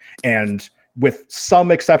game. And with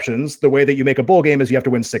some exceptions, the way that you make a bowl game is you have to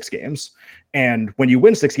win 6 games. And when you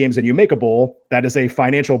win 6 games and you make a bowl, that is a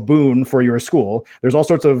financial boon for your school. There's all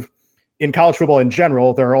sorts of, in college football in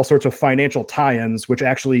general, there are all sorts of financial tie-ins, which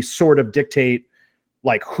actually sort of dictate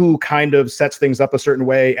like who kind of sets things up a certain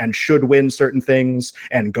way and should win certain things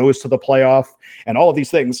and goes to the playoff and all of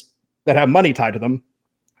these things that have money tied to them.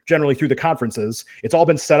 Generally through the conferences, it's all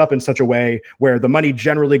been set up in such a way where the money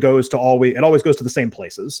generally always goes to the same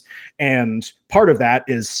places. And part of that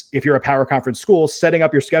is, if you're a power conference school, setting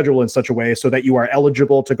up your schedule in such a way so that you are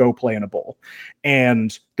eligible to go play in a bowl.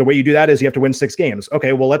 And the way you do that is you have to win 6 games.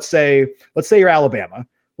 Okay, well, let's say you're Alabama,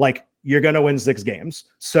 like you're going to win 6 games.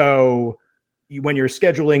 So when you're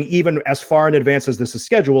scheduling, even as far in advance as this is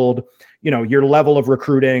scheduled, your level of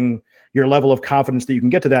recruiting, your level of confidence that you can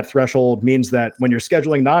get to that threshold means that when you're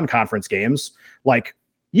scheduling non-conference games, like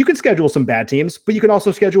you can schedule some bad teams, but you can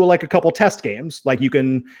also schedule like a couple test games. Like you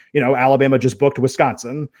can, Alabama just booked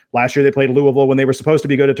Wisconsin. Last year they played Louisville when they were supposed to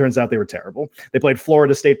be good. It turns out they were terrible. They played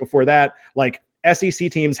Florida State before that. Like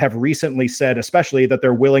SEC teams have recently said, especially, that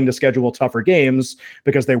they're willing to schedule tougher games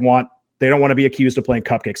because they don't want to be accused of playing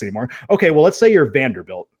cupcakes anymore. Okay, well, let's say you're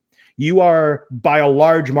Vanderbilt. You are by a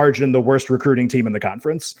large margin the worst recruiting team in the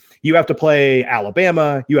conference. You have to play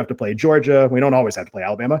Alabama. You have to play Georgia. We don't always have to play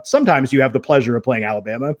Alabama. Sometimes you have the pleasure of playing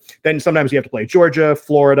Alabama. Then sometimes you have to play Georgia,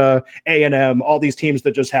 Florida, A&M, all these teams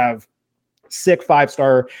that just have sick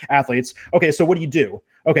 5-star athletes. Okay, so what do?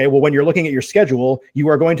 Okay, well, when you're looking at your schedule, you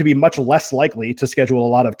are going to be much less likely to schedule a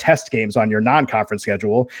lot of test games on your non-conference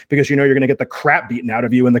schedule because you're going to get the crap beaten out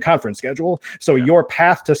of you in the conference schedule. So your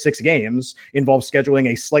path to 6 games involves scheduling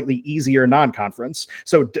a slightly easier non-conference.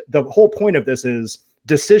 So the whole point of this is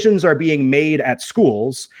decisions are being made at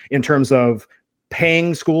schools in terms of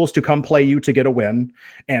paying schools to come play you to get a win,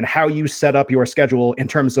 and how you set up your schedule in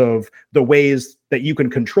terms of the ways that you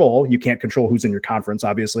can control. You can't control who's in your conference,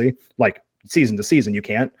 obviously, like season to season, you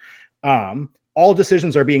can't. All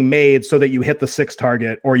decisions are being made so that you hit the 6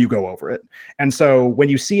 target or you go over it. And so when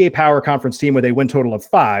you see a power conference team with a win total of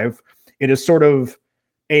 5, it is sort of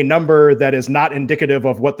a number that is not indicative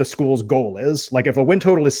of what the school's goal is. Like if a win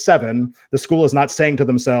total is 7, the school is not saying to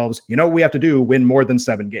themselves, what we have to do, win more than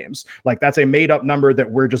 7 games. Like that's a made up number that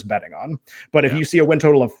we're just betting on. But if you see a win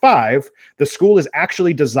total of 5, the school is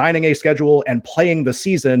actually designing a schedule and playing the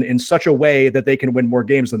season in such a way that they can win more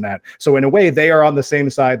games than that. So in a way, they are on the same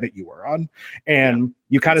side that you are on. And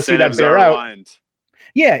you kind of see that bear out. Aligned.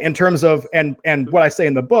 Yeah, in terms of, and what I say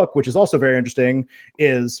in the book, which is also very interesting,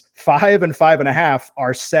 is 5 and 5.5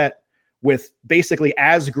 are set with basically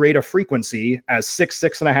as great a frequency as 6,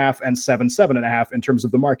 6.5, and 7, 7.5 in terms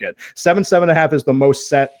of the market. 7, 7.5 is the most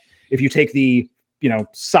set. If you take the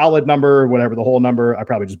solid number, whatever the whole number, I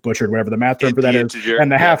probably just butchered whatever the math term for that is,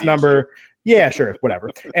 and the half number, Yeah, sure, whatever.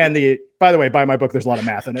 And by the way, buy my book. There's a lot of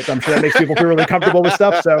math in it. So I'm sure that makes people feel really comfortable with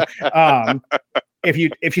stuff. So if you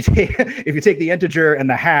take the integer and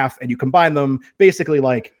the half and you combine them, basically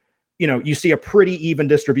like, you see a pretty even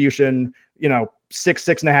distribution. 6,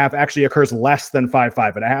 6.5 actually occurs less than 5,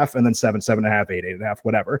 5.5, and then 7, 7.5, 8, 8.5,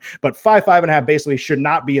 whatever. But 5, 5.5 basically should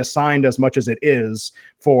not be assigned as much as it is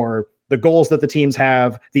for the goals that the teams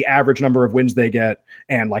have, the average number of wins they get,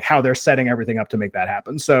 and like how they're setting everything up to make that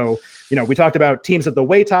happen. So, we talked about teams at the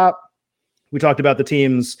way top. We talked about the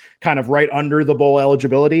teams kind of right under the bowl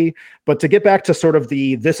eligibility, but to get back to sort of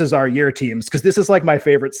this is our year teams, because this is like my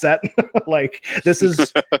favorite set. Like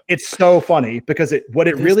it's so funny because what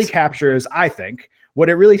it really captures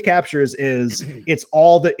is it's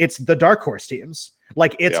the dark horse teams.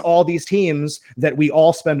 Like it's all these teams that we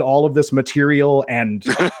all spend all of this material and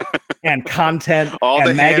content all and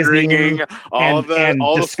the magazine all and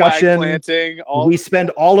the discussion. flag planting, We spend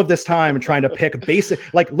all of this time trying to pick basic,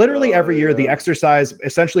 like literally every year, the exercise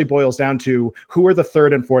essentially boils down to who are the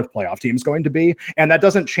third and fourth playoff teams going to be. And that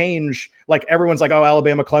doesn't change. Like everyone's like, oh,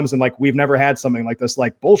 Alabama, Clemson, like we've never had something like this.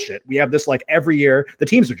 Like bullshit. We have this like every year. The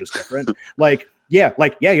teams are just different. Yeah,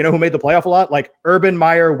 who made the playoff a lot? Like Urban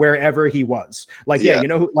Meyer, wherever he was. Like, you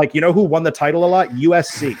know who won the title a lot?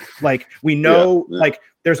 USC. Like we know, like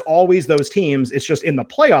there's always those teams. It's just in the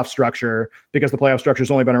playoff structure, because the playoff structure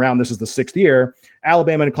has only been around. This is the 6th year.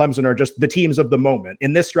 Alabama and Clemson are just the teams of the moment.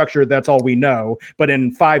 In this structure, that's all we know. But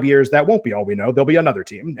in 5 years, that won't be all we know. There'll be another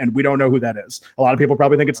team, and we don't know who that is. A lot of people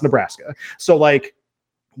probably think it's Nebraska. So like,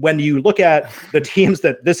 when you look at the teams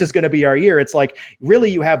that this is going to be our year, it's like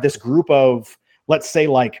really you have this group of, let's say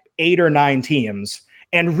like 8 or 9 teams,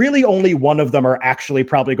 and really only one of them are actually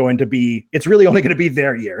probably going to be, it's really only going to be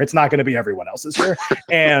their year. It's not going to be everyone else's year.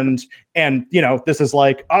 and this is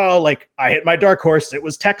like, oh, like I hit my dark horse. It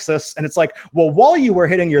was Texas. And it's like, well, while you were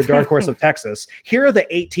hitting your dark horse of Texas, here are the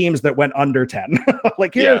 8 teams that went under 10.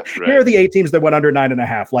 Like here are the 8 teams that went under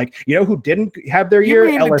 9.5. Like, who didn't have their year?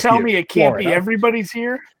 You mean to LSU, tell me it can't Florida. be everybody's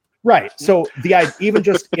year? Right. So even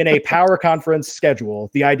just in a power conference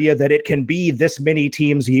schedule, the idea that it can be this many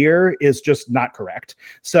teams year is just not correct.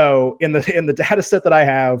 So in the data set that I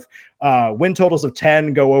have, win totals of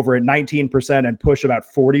 10 go over at 19% and push about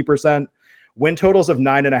 40%. Win totals of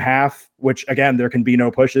 9.5, which again, there can be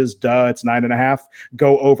no pushes. Duh, it's 9.5,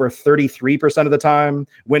 go over 33% of the time.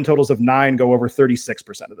 Win totals of 9 go over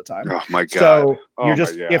 36% of the time. Oh my God. So you're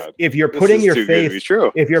just, if you're putting your faith,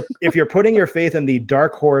 if you're putting your faith in the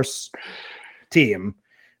dark horse team,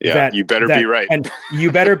 you better be right. And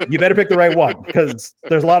you better pick the right one, because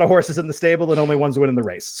there's a lot of horses in the stable and only one's winning the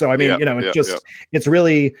race. So I mean, it's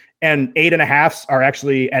really, and 8.5s are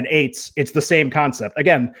actually, and 8s, it's the same concept.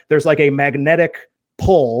 Again, there's like a magnetic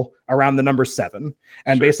pull around the number 7.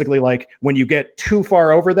 And basically like when you get too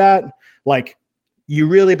far over that, like you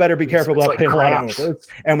really better be careful about paying a lot of overs.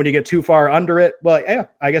 And when you get too far under it, well, yeah,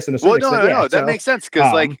 I guess in a certain extent, that makes sense,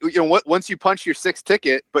 because once you punch your 6th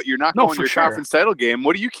ticket, but you're not going to your conference title game,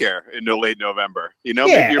 what do you care in late November? Maybe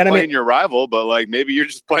you're playing your rival, but like maybe you're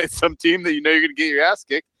just playing some team that you're going to get your ass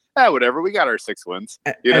kicked. Whatever, we got our 6 wins.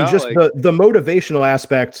 And just the motivational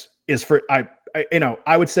aspect is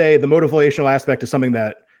I would say the motivational aspect is something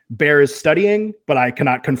that bears studying, but I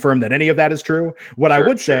cannot confirm that any of that is true. What I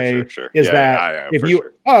would say is that if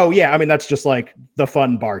you, I mean, that's just like the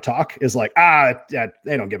fun bar talk is like,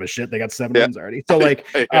 they don't give a shit. They got 7 wins already. So like,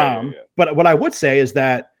 but what I would say is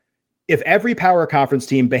that if every power conference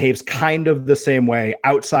team behaves kind of the same way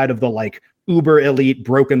outside of the like uber elite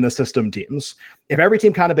broken the system teams, if every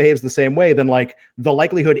team kind of behaves the same way, then like the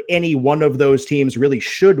likelihood any one of those teams really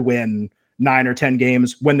should win 9 or 10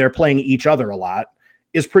 games when they're playing each other a lot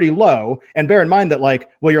is pretty low. And bear in mind that like,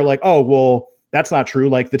 well, you're like, oh, well, that's not true.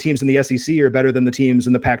 Like the teams in the SEC are better than the teams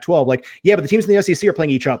in the Pac-12. Like, yeah, but the teams in the SEC are playing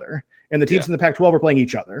each other, and the teams in the Pac-12 are playing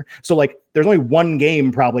each other. So like, there's only one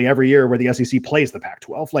game probably every year where the SEC plays the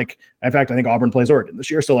Pac-12. Like, in fact, I think Auburn plays Oregon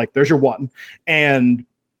this year. So like, there's your one. And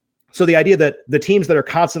so the idea that the teams that are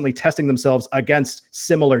constantly testing themselves against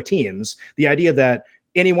similar teams, the idea that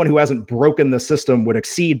anyone who hasn't broken the system would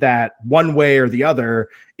exceed that one way or the other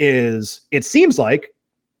is, it seems like,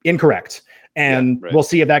 incorrect. And we'll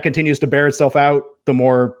see if that continues to bear itself out the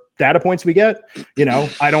more data points we get.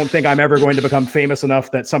 I don't think I'm ever going to become famous enough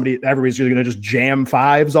that everybody's really going to just jam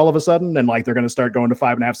 5s all of a sudden, and like they're going to start going to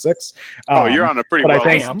 5.5, 6. You're on a pretty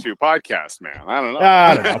listened to podcast, man. I don't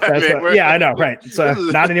know. I know, right? So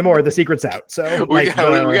not anymore. The secret's out. So we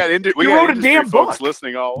wrote a damn book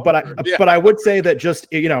listening all. But I would say that just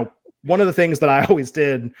one of the things that I always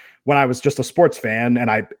did when I was just a sports fan, and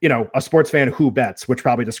a sports fan who bets, which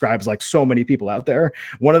probably describes like so many people out there.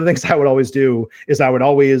 One of the things I would always do is I would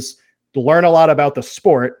always learn a lot about the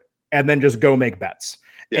sport and then just go make bets.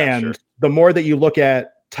 Yeah, and sure. the more that you look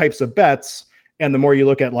at types of bets, and the more you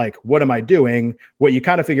look at like, what am I doing? What you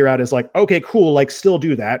kind of figure out is like, okay, cool. Like still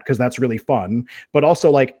do that because that's really fun, but also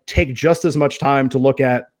like take just as much time to look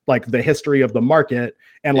at like the history of the market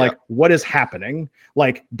and like what is happening.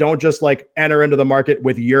 Like, don't just like enter into the market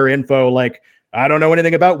with your info. Like, I don't know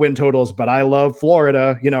anything about win totals, but I love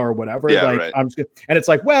Florida, or whatever. Yeah, like right. I'm just, and it's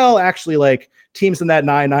like, well, actually like teams in that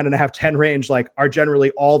 9.5, 10 range, like are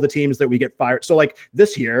generally all the teams that we get fired. So like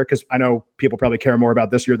this year, cause I know people probably care more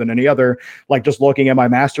about this year than any other, like just looking at my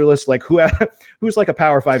master list, like who's like a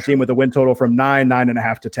Power 5 team with a win total from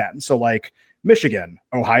 9.5 to 10. So like Michigan,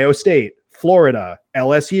 Ohio State, Florida,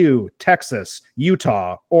 LSU, Texas,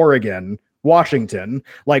 Utah, Oregon, Washington,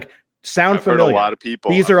 like sound I've heard familiar? a lot of people.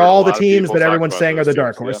 These I've are heard a all the lot of teams people that talk everyone's about saying are those the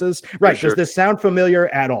dark teams, horses. yeah, Right. sure. Does this sound familiar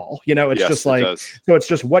at all? It's Yes, just it like, does. so it's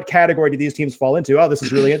just what category do these teams fall into? Oh, this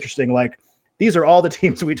is really interesting. Like these are all the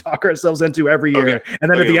teams we talk ourselves into every year. Okay.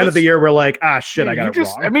 And then at the end of the year, we're like, ah, shit, I got it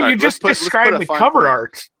just, wrong. I mean, All you right, just let's put described a the fine cover point.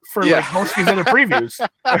 art for Yeah. like most of these other previews.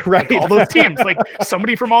 Right. Like, all those teams, like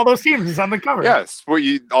somebody from all those teams is on the cover. Yes. Well,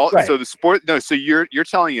 Right. So the sport. No. So you're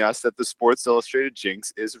telling us that the Sports Illustrated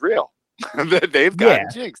jinx is real. That they've gotten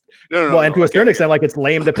jinxed. No. Well, and to a certain extent, like it's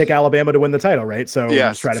lame to pick Alabama to win the title, right? So you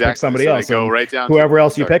yes, just try to exactly. pick somebody So else. Go and right down. to whoever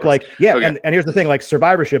else you dark pick, horse. like, yeah. Okay. And here's the thing, like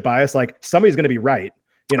survivorship bias, like somebody's going to be right.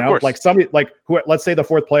 course. Like somebody, like let's say the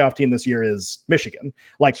fourth playoff team this year is Michigan.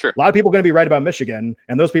 Like Sure. a lot of people are going to be right about Michigan,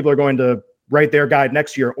 and those people are going to write their guide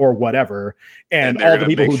next year or whatever. And they're all the gonna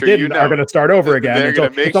people make who sure you didn't know are going to start over again. They're And so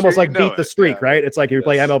gonna make it's almost sure like you know beat the it. streak, Yeah. right? It's like if you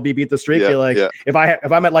play Yes. MLB beat the streak, Yeah, you're like, yeah. if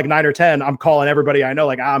I'm at like 9 or 10, I'm calling everybody I know,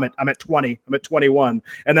 like, I'm at 20, I'm at 21.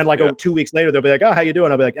 And then like Yeah. 2 weeks later, they'll be like, oh, how you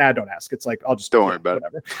doing? I'll be like, don't ask. It's like, I'll just Don't worry about it.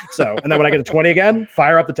 whatever. So, and then when I get to 20 again,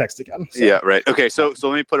 fire up the text again. So, Yeah, right. Okay, so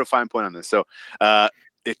let me put a fine point on this. So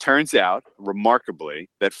it turns out, remarkably,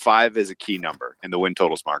 that 5 is a key number in the win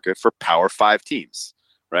totals market for Power 5 teams,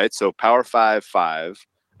 right? So Power 5.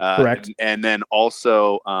 Correct. And then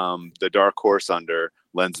also the dark horse under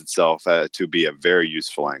lends itself to be a very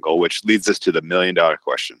useful angle, which leads us to the $1 million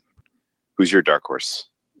question. Who's your dark horse?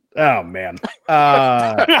 Oh man.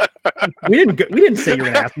 We didn't say you were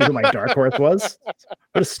gonna ask me who my dark horse was.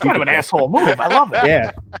 What a stupid Kind of an question. asshole move. I love it.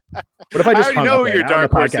 Yeah. What if I just already hung know up who your there? Now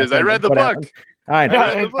dark the horse podcast is. I read the whatever. book. I know. Yeah, I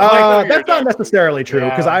read the it's book. I know like- who your That's not dark horse is. necessarily true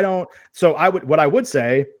because Yeah. I don't. So what I would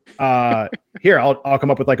say, here I'll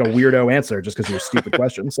come up with like a weirdo answer just because you're a stupid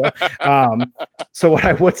question. So what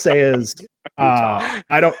I would say is, I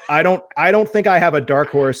don't think I have a dark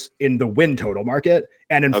horse in the win total market,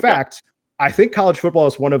 and in Okay. fact, I think college football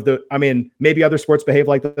is one of the. I mean, maybe other sports behave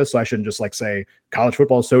like this, so I shouldn't just like say college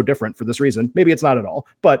football is so different for this reason. Maybe it's not at all,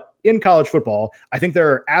 but in college football, I think there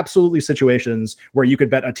are absolutely situations where you could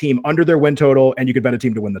bet a team under their win total, and you could bet a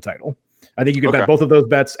team to win the title. I think you could bet both of those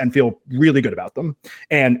bets and feel really good about them.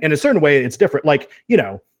 And in a certain way, it's different. Like,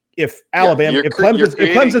 if Alabama, Yeah, if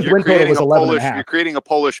Clemson's win total was 11.5, you're creating a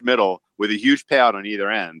Polish middle with a huge payout on either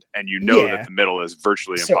end, and you know Yeah. that the middle is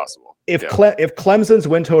virtually So, impossible. if Yeah. if Clemson's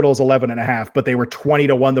win total is 11.5, but they were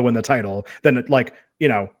 20-1 to win the title, then like,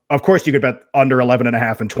 of course you could bet under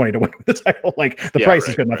 11.5 and 20 to win the title. Like the Yeah, price is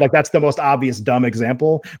right, good enough. right. Like that's the most obvious dumb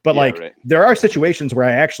example. But Yeah, like right. there are situations where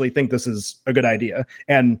I actually think this is a good idea.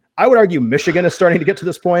 And I would argue Michigan is starting to get to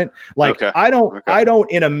this point. Like Okay. I don't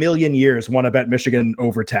Okay. in a million years want to bet Michigan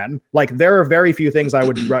over 10. Like there are very few things I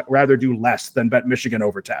would rather do less than bet Michigan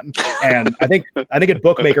over 10. And I think at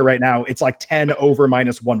Bookmaker right now it's like 10 over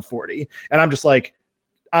minus 140. And I'm just like,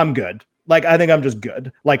 I'm good. Like, I think I'm just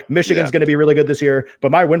good. Like, Michigan's going to be really good this year,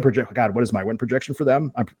 but my win projection, God, what is my win projection for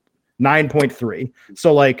them? I'm 9.3.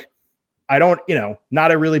 So, like, I don't,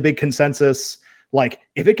 not a really big consensus. Like,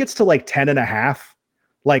 if it gets to like 10.5,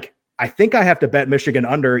 like, I think I have to bet Michigan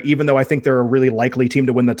under, even though I think they're a really likely team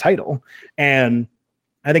to win the title. And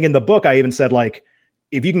I think in the book, I even said, like,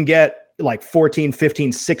 if you can get like 14,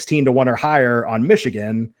 15, 16 to 1 or higher on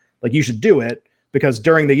Michigan, like, you should do it. Because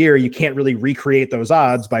during the year, you can't really recreate those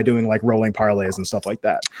odds by doing like rolling parlays and stuff like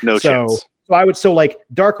that. No chance. So I would like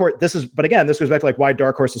dark horse. But again, this goes back to like why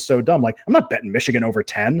dark horse is so dumb. Like I'm not betting Michigan over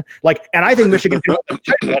 10. Like, and I think Michigan can win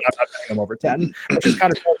the title, and I'm not betting them over 10, which is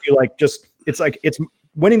kind of tells you like it's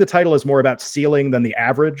winning the title is more about ceiling than the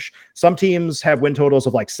average. Some teams have win totals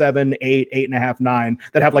of like 7, 8, 8.5, 9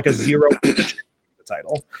 that have like a 0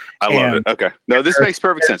 title. I love it. Okay. No, this makes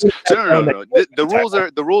perfect sense. So no.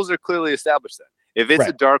 The rules are clearly established then. If it's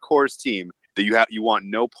a dark horse team that you want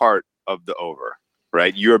no part of the over,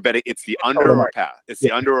 right? You're betting it's the under or pass. It's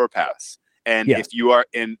the under or pass. And Yeah.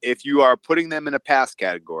 if you are putting them in a pass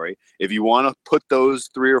category, if you want to put those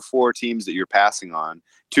 3 or 4 teams that you're passing on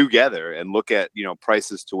together and look at,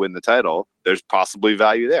 prices to win the title, there's possibly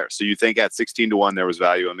value there. So you think at 16-1 there was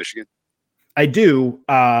value on Michigan? I do.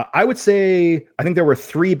 I would say I think there were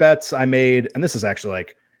 3 bets I made, and this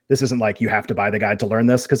isn't like you have to buy the guide to learn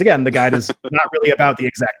this, because again, the guide is not really about the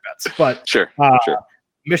exact bets. But Sure.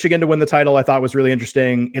 Michigan to win the title, I thought was really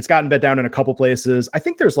interesting. It's gotten bet down in a couple places. I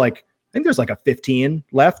think there's like a 15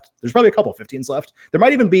 left. There's probably a couple 15s left.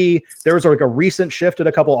 There was like a recent shift at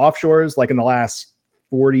a couple offshores, like in the last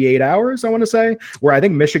 48 hours, I want to say, where I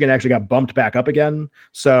think Michigan actually got bumped back up again.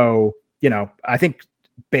 So, I think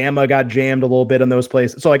Bama got jammed a little bit in those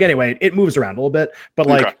places. So like, anyway, it moves around a little bit, but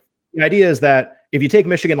like the idea is that if you take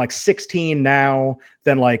Michigan like 16 now,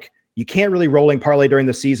 then like you can't really rolling parlay during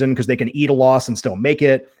the season because they can eat a loss and still make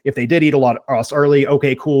it. If they did eat a loss early,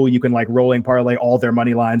 okay, cool. You can like rolling parlay all their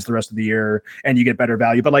money lines the rest of the year and you get better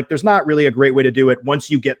value. But like, there's not really a great way to do it once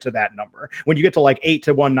you get to that number. When you get to like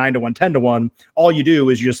 8-1, 9-1, 10-1, all you do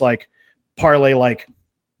is you just like parlay like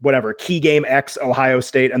whatever key game X, Ohio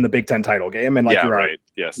State, and the Big Ten title game, and like you're right.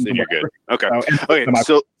 Yes, then you're good. Okay.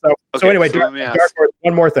 So anyway, dark horse,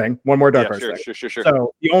 one more dark horse. Sure.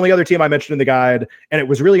 So the only other team I mentioned in the guide, and it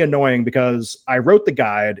was really annoying because I wrote the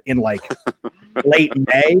guide in like late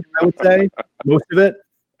May, I would say, most of it,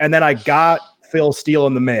 and then I got Phil Steele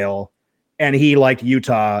in the mail, and he liked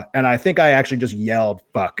Utah, and I think I actually just yelled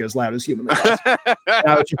 "fuck" as loud as humanly possible. And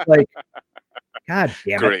I was just like, God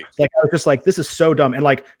damn it. Great. Like, I was just like, this is so dumb. And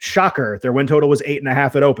like, shocker, their win total was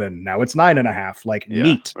 8.5 at open. Now it's 9.5. Like,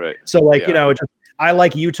 neat. Right. So like, I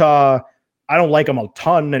like Utah. I don't like them a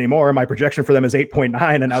ton anymore. My projection for them is 8.9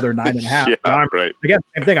 and now they're 9.5. Right. Again,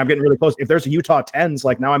 same thing. I'm getting really close. If there's a Utah 10s,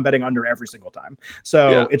 like now I'm betting under every single time.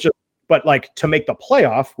 So it's just, but like to make the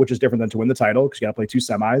playoff, which is different than to win the title, because you got to play 2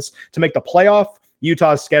 semis. To make the playoff,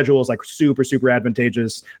 Utah's schedule is like super, super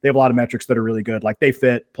advantageous. They have a lot of metrics that are really good. Like they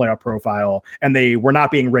fit playoff profile, and they were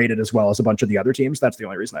not being rated as well as a bunch of the other teams. That's the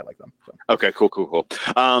only reason I like them. So. Okay, cool.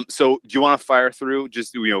 So do you want to fire through,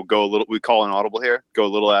 just, go a little, we call an audible here, go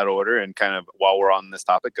a little out of order, and kind of while we're on this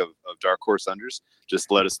topic of dark horse unders,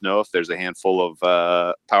 just let us know if there's a handful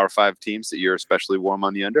of Power 5 teams that you're especially warm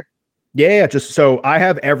on the under. Yeah, just so I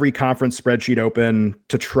have every conference spreadsheet open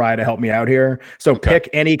to try to help me out here. So pick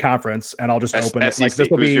any conference and I'll just open it. Like this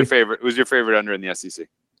will be your favorite. Who's your favorite under in the SEC?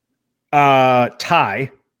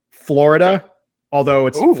 Tie, Florida.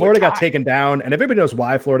 Although Florida got tie. taken down, and if anybody knows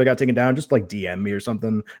why Florida got taken down, just like DM me or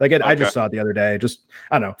something. Like I just saw it the other day. Just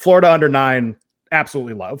I don't know. Florida under 9,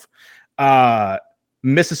 absolutely love.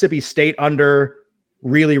 Mississippi State under,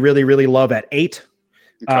 really, really, really love at 8.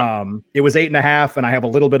 Okay. It was 8.5, and I have a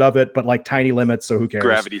little bit of it, but like tiny limits, so who cares?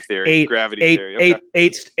 Gravity theory.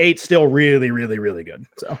 Eight, still really, really, really good.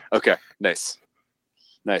 So okay, nice.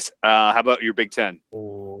 How about your Big Ten?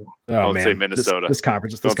 Don't say Minnesota. This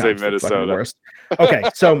conference. Don't say Minnesota. Worst. Okay,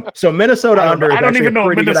 so Minnesota under. I don't even know.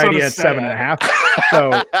 Pretty good idea at 7.5.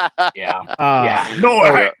 So yeah. No,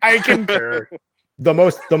 I concur. The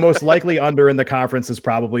most likely under in the conference is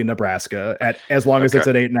probably Nebraska as long as it's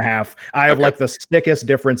at 8.5. I have like the sickest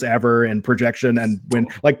difference ever in projection and when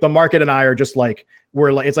like the market and I are just like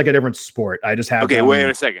it's like a different sport. I just have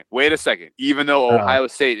wait a second. Even though Ohio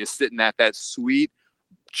State is sitting at that sweet,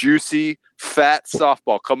 juicy, fat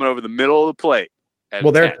softball coming over the middle of the plate.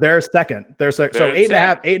 Well, they're second. They're second. So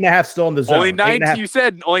 8.5 still in the zone. Only 19. You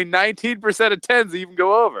said only 19% of 10s even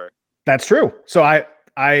go over. That's true. So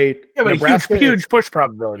Nebraska huge push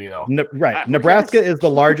probability though. Right. Nebraska is the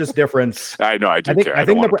largest difference. I know. I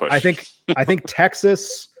think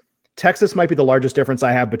Texas might be the largest difference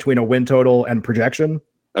I have between a win total and projection.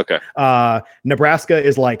 Okay. Nebraska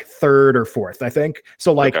is like 3rd or 4th, I think.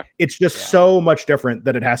 So like it's just so much different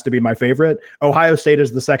that it has to be my favorite. Ohio State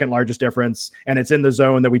is the second largest difference, and it's in the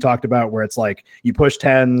zone that we talked about where it's like you push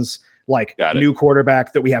 10s. Like new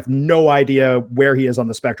quarterback that we have no idea where he is on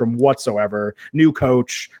the spectrum whatsoever. New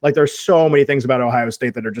coach. Like there's so many things about Ohio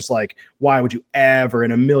State that are just like, why would you ever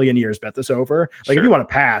in a million years bet this over? Like if you want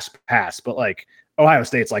to pass. But like Ohio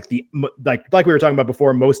State's like like we were talking about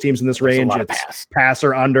before, most teams in this range, it's pass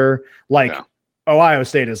or under. Like Ohio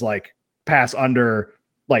State is like pass under,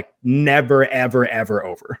 like never, ever, ever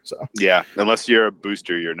over. So yeah, unless you're a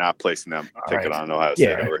booster, you're not placing them. Take it on Ohio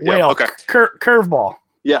State over. Yeah. Okay. Curveball.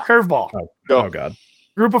 Yeah. Curveball. Oh God.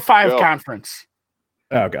 Group of 5 conference.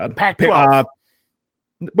 Oh God. Pac-12.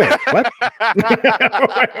 Wait, what?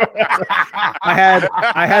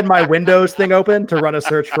 I had my Windows thing open to run a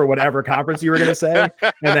search for whatever conference you were going to say,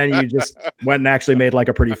 and then you just went and actually made like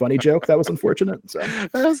a pretty funny joke. That was unfortunate. So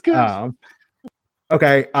that was good.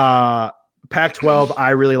 Okay. Pac-12,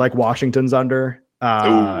 I really like Washington's under.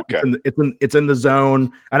 Okay. It's in the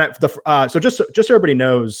zone, and so just so everybody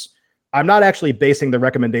knows, I'm not actually basing the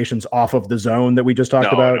recommendations off of the zone that we just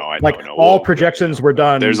talked about. No, I know. All projections were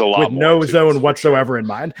done There's a lot with no zone whatsoever in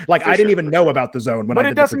mind. Like I didn't even know about the zone when I did.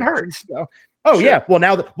 But it doesn't hurt. So. Oh yeah.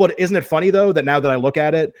 Well, isn't it funny though that now that I look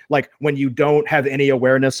at it, like when you don't have any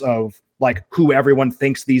awareness of like who everyone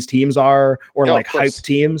thinks these teams are or like hype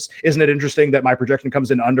teams, isn't it interesting that my projection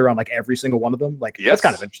comes in under on like every single one of them? Like that's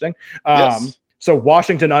kind of interesting. So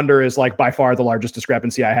Washington under is like by far the largest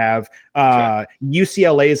discrepancy I have.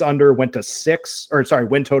 UCLA's under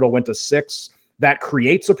win total went to 6. That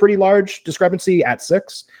creates a pretty large discrepancy at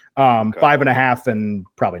 6. 5.5 and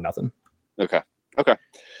probably nothing. Okay.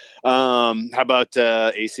 How about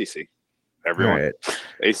ACC? Everyone. Right.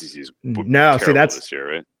 ACC's no. See, that's this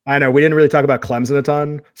year, right? I know we didn't really talk about Clemson a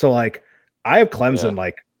ton. So like, I have Clemson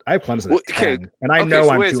at 10, and I know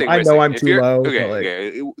I'm too low.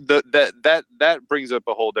 That brings up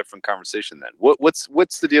a whole different conversation. Then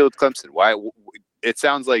what's the deal with Clemson? Why? It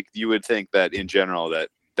sounds like you would think that in general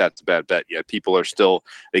that's a bad bet. Yet people are still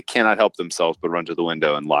they cannot help themselves but run to the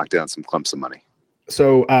window and lock down some Clemson money.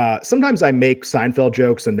 So sometimes I make Seinfeld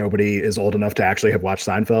jokes and nobody is old enough to actually have watched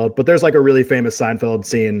Seinfeld, but there's like a really famous Seinfeld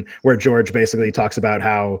scene where George basically talks about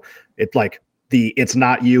how it's like it's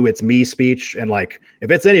not you, it's me speech. And like, if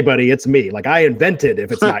it's anybody, it's me. Like I invented, if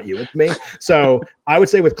it's not you, it's me. So I would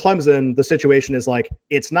say with Clemson, the situation is like,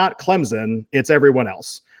 it's not Clemson, it's everyone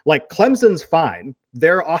else. Like Clemson's fine.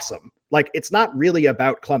 They're awesome. Like it's not really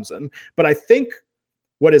about Clemson, but I think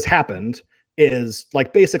what has happened is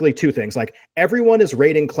like basically two things. Like everyone is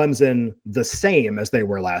rating Clemson the same as they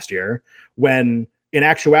were last year, when in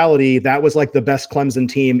actuality, that was like the best Clemson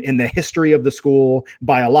team in the history of the school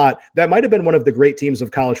by a lot. That might have been one of the great teams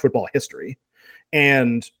of college football history.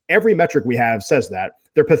 And every metric we have says that.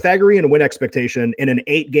 Their Pythagorean win expectation in an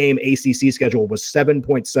 8-game ACC schedule was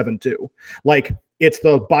 7.72. Like it's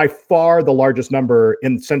by far the largest number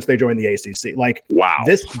since they joined the ACC. Like wow,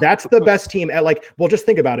 that's the best team at just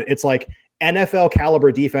think about it. It's like NFL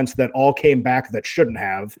caliber defense that all came back that shouldn't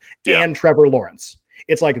have, and Trevor Lawrence.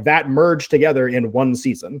 It's like that merged together in one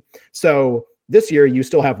season. So this year you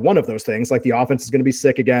still have one of those things. Like the offense is going to be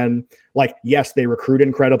sick again. Like, yes, they recruit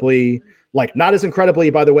incredibly, like not as incredibly,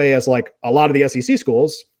 by the way, as like a lot of the SEC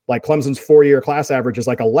schools. Like Clemson's 4-year class average is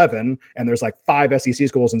like 11, and there's like 5 SEC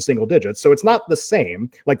schools in single digits. So it's not the same.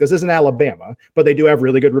 Like this isn't Alabama, but they do have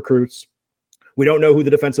really good recruits. We don't know who the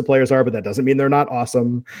defensive players are, but that doesn't mean they're not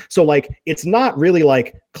awesome. So like, it's not really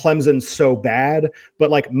like Clemson's so bad, but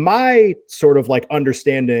like my sort of like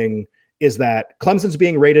understanding is that Clemson's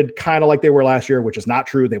being rated kind of like they were last year, which is not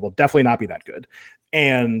true. They will definitely not be that good.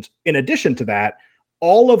 And in addition to that,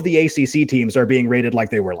 all of the ACC teams are being rated like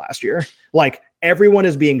they were last year. Like everyone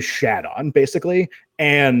is being shat on basically.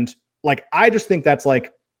 And like, I just think that's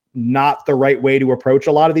like not the right way to approach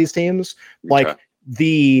a lot of these teams. Like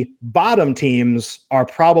the bottom teams are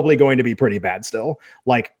probably going to be pretty bad still.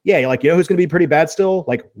 Like, like, you know who's going to be pretty bad still?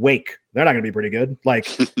 Like Wake. They're not going to be pretty good. Like,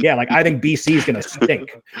 like I think BC is going to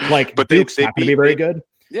stink. Like, but Duke's not going to be very good.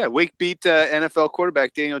 Yeah, Wake beat NFL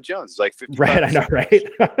quarterback Daniel Jones. Like 50 right, I know,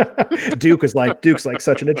 right? Duke's like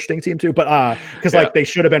such an interesting team too. But because like they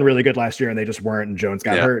should have been really good last year and they just weren't, and Jones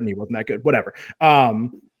got hurt and he wasn't that good. Whatever.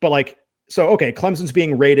 But like, so, okay, Clemson's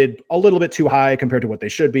being rated a little bit too high compared to what they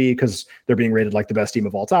should be because they're being rated like the best team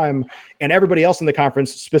of all time. And everybody else in the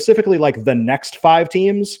conference, specifically like the next 5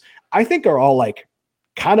 teams, I think are all like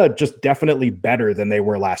kind of just definitely better than they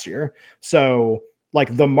were last year. So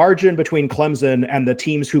like the margin between Clemson and the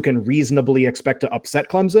teams who can reasonably expect to upset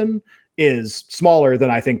Clemson is smaller than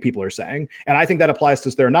I think people are saying. And I think that applies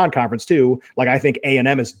to their non-conference too. Like I think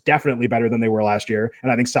A&M is definitely better than they were last year.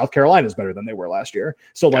 And I think South Carolina is better than they were last year.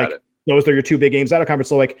 So those are your 2 big games out of conference.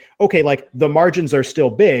 So like, okay, like the margins are still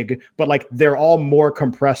big, but like they're all more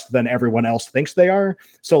compressed than everyone else thinks they are.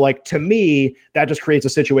 So like, to me, that just creates a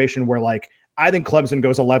situation where like, I think Clemson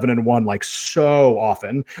goes 11-1 like so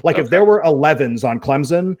often. Like if there were 11s on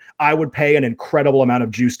Clemson, I would pay an incredible amount of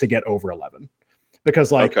juice to get over 11.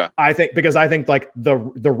 Because like, I think like the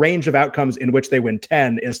range of outcomes in which they win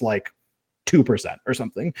 10 is like 2% or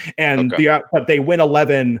something. And but they win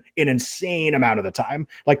 11 an insane amount of the time.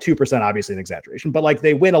 Like 2%, obviously an exaggeration, but like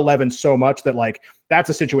they win 11 so much that like that's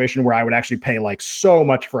a situation where I would actually pay like so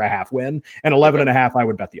much for a half win, and 11.5, I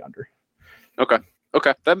would bet the under. Okay.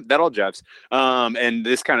 That all jives. And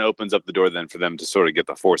this kind of opens up the door then for them to sort of get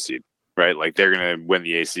the 4 seed, right? Like they're going to win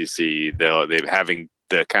the ACC. They're having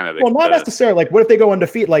the kind of well, not necessarily. Like, what if they go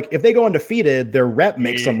undefeated? Like, if they go undefeated, their rep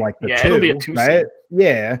makes them like the it'll be a 2, 2 right? seed.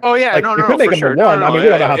 Yeah. Oh yeah, Like, no, you could make for them sure. the 1. No, I mean, we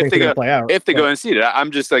don't know how things are going to play out. If they go unseeded, I'm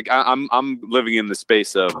just like I'm living in the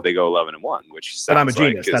space of they go 11-1, which sounds but I'm a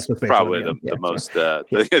genius. like that's what's probably the most.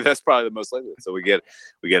 That's probably the most likely. So we get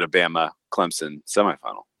a Bama Clemson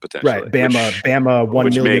semifinal potentially. Right, Bama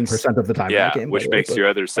 1,000,000% of the time. Yeah, that game, which makes your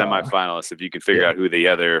other semifinalists. If you can figure out who the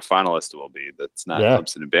other finalist will be, that's not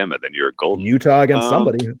Clemson and Bama, then you're golden. Utah against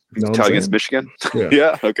somebody. Utah against Michigan. Yeah.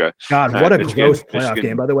 Yeah. Okay. God, what a gross playoff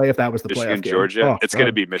game, by the way. If that was the Michigan, playoff game, Georgia, it's going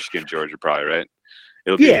to be Michigan, Georgia, probably, right?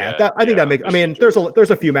 It'll be, I think that makes. I mean, there's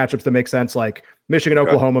a few matchups that make sense. Like Michigan,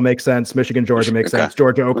 Oklahoma makes sense. Michigan, Georgia makes sense.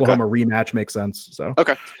 Georgia, Oklahoma rematch makes sense. So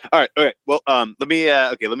okay, all right, okay. Well, let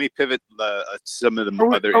me pivot some of the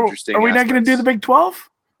other interesting. Are we not going to do the Big 12?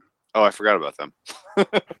 Oh, I forgot about them.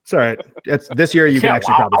 It's all right. It's this year. You can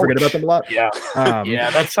actually probably forget about them a lot. Yeah,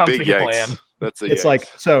 that sounds like a plan. It's like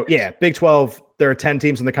so. Yeah, Big 12. There are 10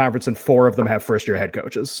 teams in the conference, and 4 of them have first-year head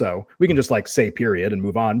coaches. So we can just like say period and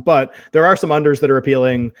move on. But there are some unders that are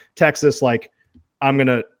appealing. Texas, like I don't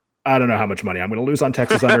know how much money I'm gonna lose on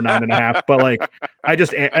Texas under 9.5. But like I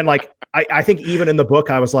think even in the book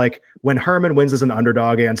I was like, when Herman wins as an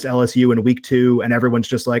underdog against LSU in week 2, and everyone's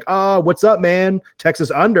just like, oh, what's up, man? Texas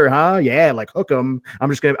under, huh? Yeah, like hook 'em. I'm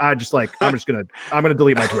gonna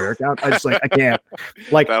delete my Twitter account. I can't.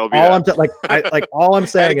 Like all I'm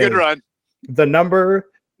saying is good run. The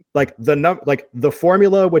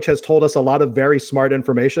formula, which has told us a lot of very smart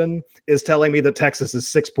information, is telling me that Texas is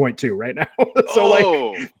 6.2 right now.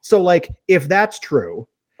 so if that's true,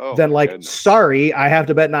 then sorry, I have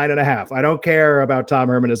to bet 9.5. I don't care about Tom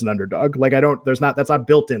Herman as an underdog. That's not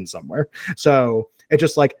built in somewhere. So it's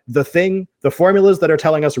just like the formulas that are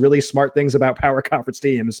telling us really smart things about power conference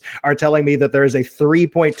teams are telling me that there is a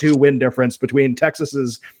 3.2 win difference between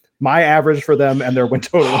my average for them and their win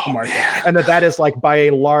total in the market. And that is like by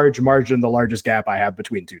a large margin, the largest gap I have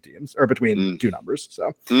between 2 teams or between 2 numbers.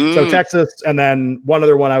 So Texas. And then one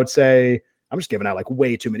other one I would say, I'm just giving out like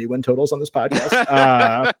way too many win totals on this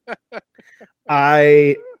podcast.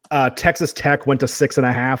 Texas Tech went to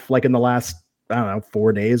 6.5, like in the last,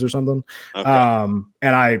 4 days or something.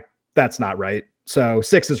 Okay. That's not right. So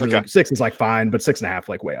 6 is really 6 is like fine, but 6.5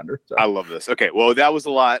 like way under. So. I love this. Okay, well that was a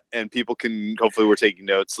lot, and people can hopefully we're taking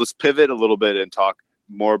notes. Let's pivot a little bit and talk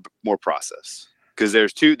more process, because there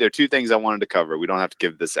are two things I wanted to cover. We don't have to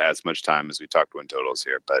give this as much time as we talked win totals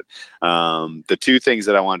here, but the 2 things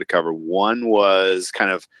that I wanted to cover. One was kind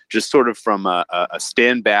of just sort of from a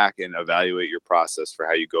stand back and evaluate your process for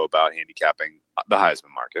how you go about handicapping the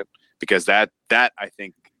Heisman market, because that I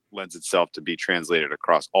think lends itself to be translated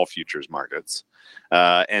across all futures markets.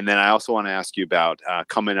 And then I also want to ask you about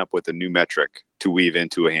coming up with a new metric to weave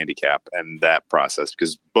into a handicap and that process,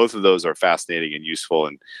 because both of those are fascinating and useful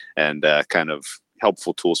and kind of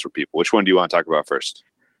helpful tools for people. Which one do you want to talk about first?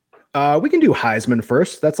 We can do Heisman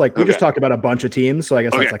first. That's like, we just talked about a bunch of teams. So I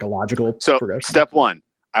guess that's like a logical progression. Step 1,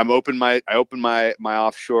 I open my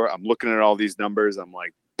offshore. I'm looking at all these numbers. I'm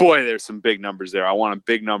like, boy, there's some big numbers there. I want a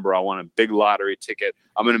big number. I want a big lottery ticket.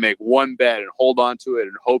 I'm going to make one bet and hold on to it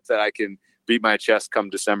and hope that I can beat my chest come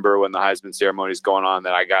December when the Heisman ceremony is going on,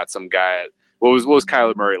 that I got some guy at, what was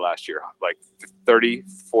Kyler Murray last year? Like 30,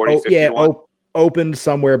 40, 51? Yeah, opened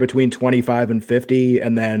somewhere between 25 and 50.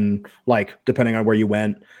 And then like, depending on where you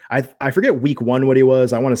went, I forget week 1 what he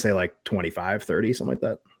was. I want to say like 25, 30, something like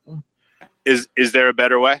that. Is there a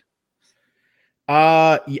better way?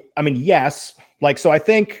 I mean, yes. Like, so I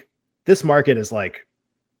think this market is like,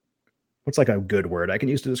 what's like a good word I can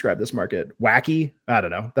use to describe this market? Wacky? I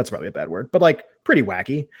don't know. That's probably a bad word, but like pretty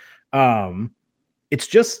wacky. It's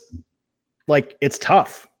just like, it's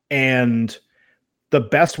tough. And the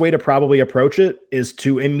best way to probably approach it is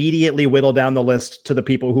to immediately whittle down the list to the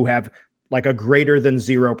people who have like a greater than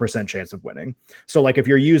 0% chance of winning. So like if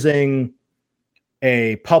you're using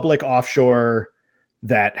a public offshore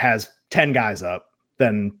that has 10 guys up,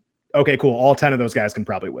 then okay, cool. All 10 of those guys can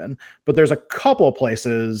probably win. But there's a couple of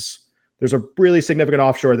places. There's a really significant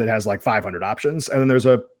offshore that has like 500 options. And then there's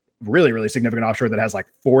a really, really significant offshore that has like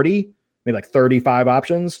 40, maybe like 35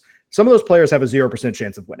 options. Some of those players have a 0%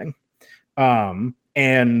 chance of winning.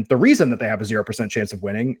 And the reason that they have a 0% chance of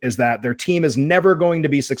winning is that their team is never going to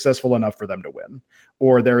be successful enough for them to win.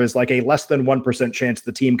 Or there is like a less than 1% chance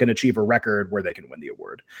the team can achieve a record where they can win the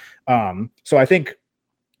award. So I think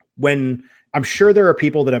I'm sure there are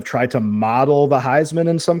people that have tried to model the Heisman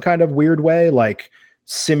in some kind of weird way, like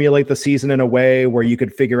simulate the season in a way where you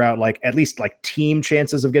could figure out like at least like team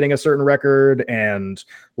chances of getting a certain record and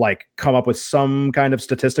like come up with some kind of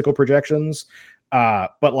statistical projections.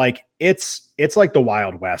 But like it's like the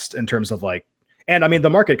Wild West in terms of like And I mean, the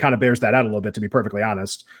market kind of bears that out a little bit, to be perfectly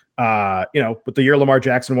honest. With the year Lamar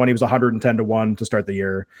Jackson won, he was 110-1 to start the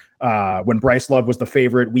year. When Bryce Love was the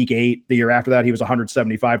favorite week 8, the year after that, he was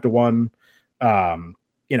 175-1.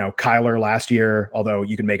 Kyler last year, although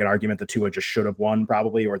you can make an argument that Tua just should have won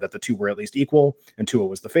probably, or that the two were at least equal and Tua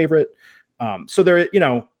was the favorite. So there,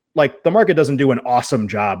 like the market doesn't do an awesome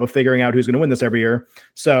job of figuring out who's going to win this every year.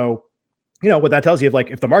 So, what that tells you,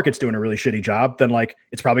 if the market's doing a really shitty job, then like,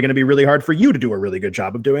 it's probably going to be really hard for you to do a really good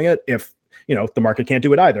job of doing it if, the market can't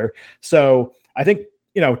do it either. So I think,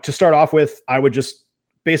 to start off with, I would just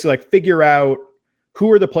basically like figure out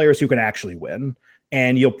who are the players who can actually win.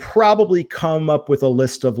 And you'll probably come up with a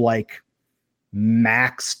list of like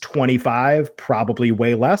max 25, probably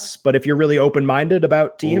way less. But if you're really open-minded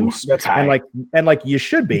about teams, that's high. and you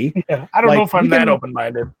should be. Yeah, I don't know if I'm that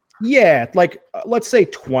open-minded. Yeah, like let's say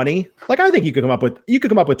 20. Like I think you could come up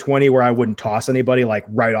with 20 where I wouldn't toss anybody like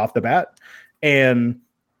right off the bat. And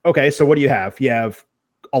okay, so what do you have? You have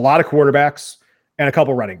a lot of quarterbacks and a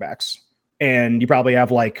couple running backs. And you probably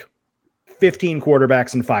have like 15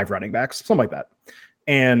 quarterbacks and 5 running backs, something like that.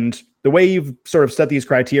 And the way you've sort of set these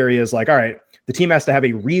criteria is like, all right, the team has to have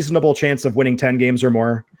a reasonable chance of winning 10 games or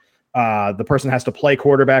more. The person has to play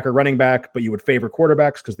quarterback or running back, but you would favor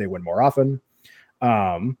quarterbacks because they win more often.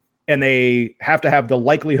 And they have to have the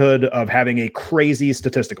likelihood of having a crazy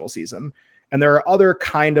statistical season. And there are other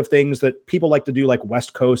kind of things that people like to do, like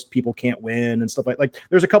West Coast people can't win and stuff like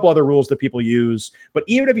there's a couple other rules that people use. But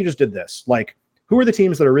even if you just did this, like who are the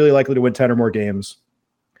teams that are really likely to win 10 or more games?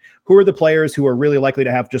 Who are the players who are really likely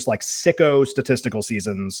to have just like sicko statistical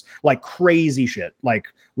seasons, like crazy shit, like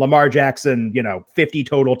Lamar Jackson, 50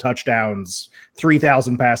 total touchdowns,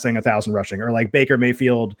 3,000 passing, 1,000 rushing, or like Baker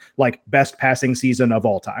Mayfield, like best passing season of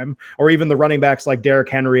all time, or even the running backs like Derrick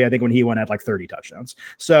Henry, I think when he went at like 30 touchdowns.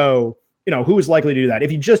 So, who is likely to do that?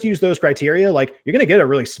 If you just use those criteria, like you're going to get a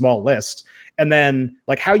really small list. And then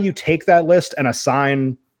like how you take that list and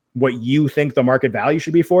assign what you think the market value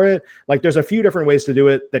should be for it. Like there's a few different ways to do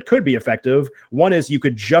it that could be effective. One is you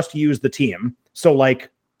could just use the team. So like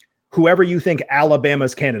whoever you think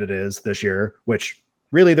Alabama's candidate is this year, which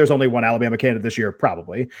really there's only one Alabama candidate this year,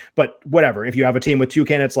 probably, but whatever. If you have a team with 2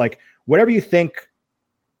 candidates, like whatever you think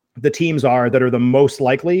the teams are that are the most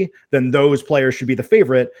likely, then those players should be the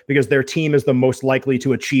favorite because their team is the most likely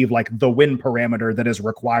to achieve like the win parameter that is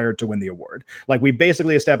required to win the award. Like we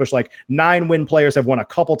basically established like 9 win players have won a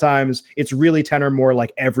couple times. It's really 10 or more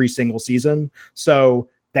like every single season. So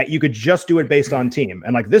that you could just do it based on team.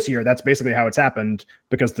 And like this year, that's basically how it's happened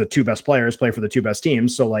because the 2 best players play for the 2 best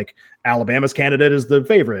teams. So like Alabama's candidate is the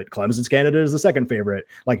favorite. Clemson's candidate is the second favorite.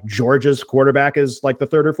 Like Georgia's quarterback is like the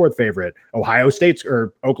 3rd or 4th favorite. Ohio State's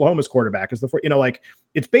or Oklahoma's quarterback is the 4th, like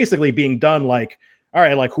it's basically being done like, all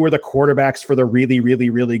right, like who are the quarterbacks for the really, really,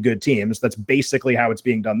 really good teams? That's basically how it's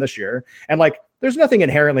being done this year. And like, there's nothing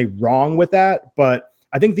inherently wrong with that, but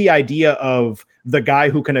I think the idea of the guy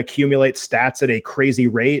who can accumulate stats at a crazy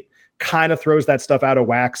rate kind of throws that stuff out of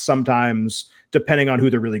whack sometimes, depending on who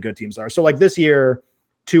the really good teams are. So like this year,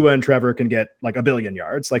 Tua and Trevor can get like 1 billion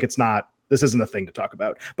yards. Like this isn't a thing to talk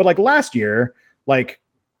about. But like last year, like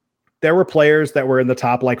there were players that were in the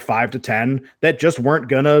top like 5 to 10 that just weren't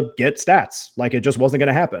going to get stats. Like it just wasn't going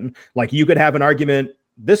to happen. Like you could have an argument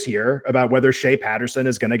this year about whether Shea Patterson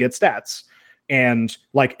is going to get stats. And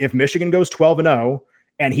like if Michigan goes 12-0,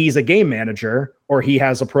 and he's a game manager, or he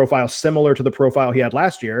has a profile similar to the profile he had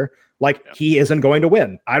last year, like he isn't going to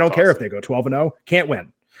win. I don't care if they go 12-0, can't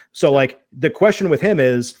win. So like the question with him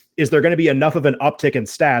is there going to be enough of an uptick in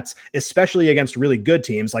stats, especially against really good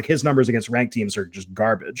teams? Like his numbers against ranked teams are just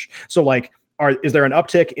garbage. So like, is there an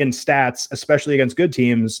uptick in stats, especially against good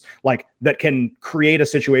teams, like that can create a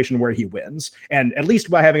situation where he wins? And at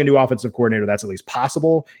least by having a new offensive coordinator, that's at least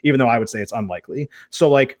possible, even though I would say it's unlikely. So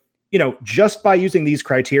like, just by using these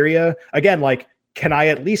criteria, again, like, can I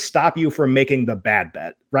at least stop you from making the bad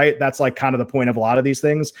bet, right? That's like kind of the point of a lot of these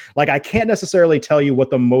things. Like, I can't necessarily tell you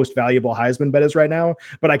what the most valuable Heisman bet is right now,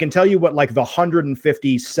 but I can tell you what like the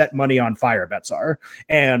 150 set money on fire bets are.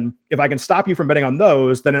 And if I can stop you from betting on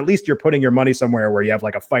those, then at least you're putting your money somewhere where you have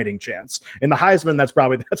like a fighting chance. In the Heisman, that's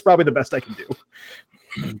probably the best I can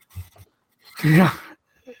do. Yeah.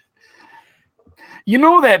 You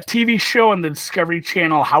know that TV show on the Discovery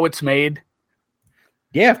Channel, How It's Made?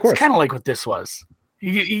 Yeah, of course. It's kind of like what this was.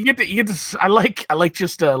 You get to. I like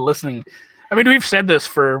just listening. I mean, we've said this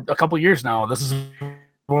for a couple years now. This is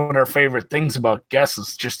one of our favorite things about guests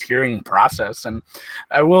is just hearing process. And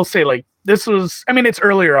I will say, like, this was. I mean, it's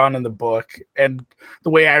earlier on in the book, and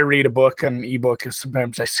the way I read a book on ebook is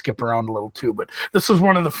sometimes I skip around a little too. But this was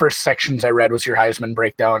one of the first sections I read was your Heisman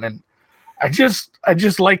breakdown, and I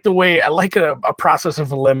just like the way I like a process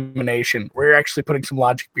of elimination where you're actually putting some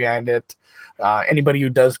logic behind it. Anybody who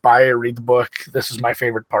does buy or read the book, this is my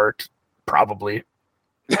favorite part, probably.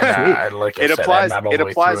 Like it applies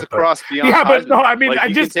across beyond. Yeah, but no, I mean,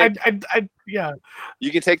 like, yeah.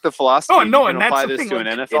 You can take the philosophy. Oh, no, you and can apply that's the this thing. to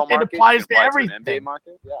an Like, NFL market. It applies to an everything. NBA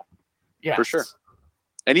market. Yeah, for sure.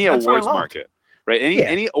 Any That's what I awards love. market, right?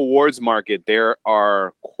 Any awards market, there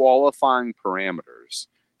are qualifying parameters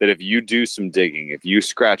that if you do some digging, if you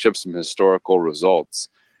scratch up some historical results,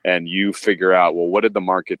 and you figure out, well, what did the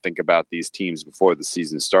market think about these teams before the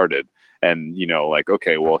season started? And, like,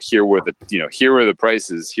 okay, well, here were the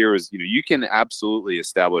prices. Here is, you can absolutely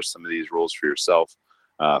establish some of these rules for yourself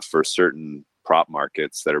for certain prop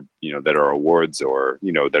markets that are, that are awards or,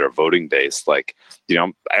 that are voting based. Like,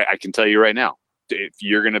 I can tell you right now, if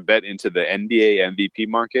you're going to bet into the NBA MVP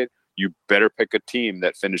market, you better pick a team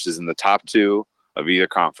that finishes in the top 2 of either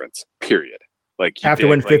conference, period. Like, you have to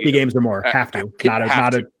win 50 games or more. Have to.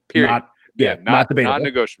 Not debatable.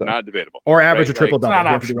 Non-negotiable, not debatable. Or average right? a triple double. Not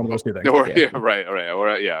You have to do one of those two things. Right.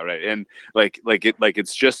 And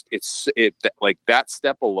it's like that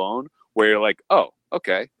step alone where you're like, oh,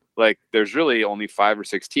 okay. Like, there's really only 5 or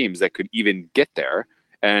 6 teams that could even get there.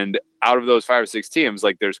 And out of those 5 or 6 teams,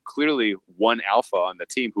 like, there's clearly one alpha on the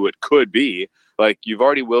team who it could be. Like, you've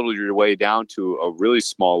already whittled your way down to a really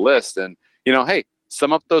small list. And, hey,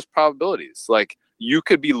 sum up those probabilities. Like, you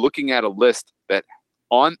could be looking at a list that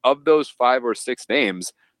of those 5 or 6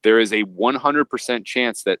 names, there is a 100%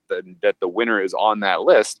 chance that the winner is on that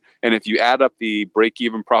list. And if you add up the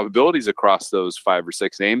break-even probabilities across those 5 or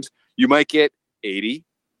 6 names, you might get 80,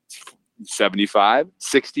 75,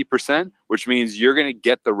 60%, which means you're going to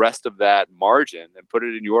get the rest of that margin and put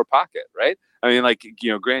it in your pocket, right? I mean, like,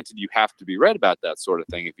 granted, you have to be right about that sort of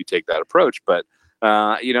thing if you take that approach. But,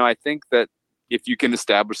 I think that if you can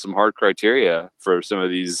establish some hard criteria for some of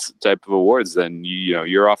these type of awards, then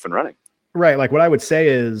you're off and running. Right. Like, what I would say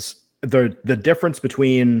is the difference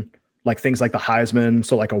between like things like the Heisman,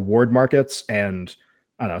 so like award markets, and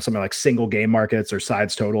I don't know, something like single game markets or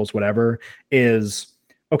sides totals, whatever, is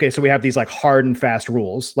okay. So we have these like hard and fast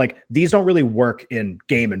rules. Like, these don't really work in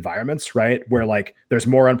game environments, right? Where like there's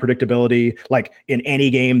more unpredictability. Like, in any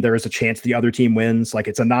game, there is a chance the other team wins. Like,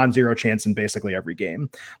 it's a non-zero chance in basically every game.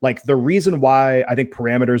 Like, the reason why I think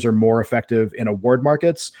parameters are more effective in award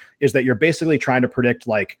markets is that you're basically trying to predict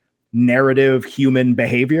like narrative human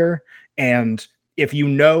behavior. And if you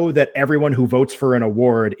know that everyone who votes for an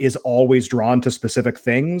award is always drawn to specific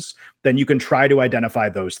things, then you can try to identify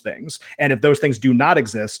those things. And if those things do not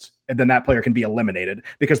exist, then that player can be eliminated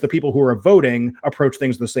because the people who are voting approach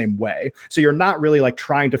things the same way. So you're not really like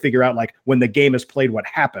trying to figure out like when the game is played, what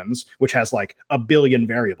happens, which has like a billion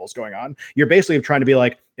variables going on. You're basically trying to be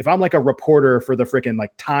like, if I'm like a reporter for the freaking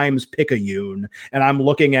like Times Picayune and I'm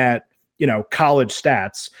looking at college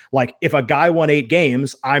stats, like if a guy won 8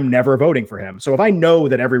 games, I'm never voting for him. So if I know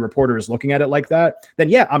that every reporter is looking at it like that, then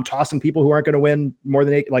yeah, I'm tossing people who aren't going to win more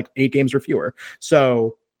than 8 games or fewer.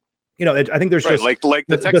 So, I think there's just like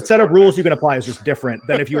the set of rules you can apply is just different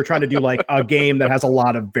than if you were trying to do like a game that has a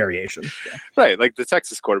lot of variation. Yeah. Right. Like the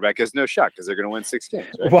Texas quarterback has no shot because they're going to win 6 games.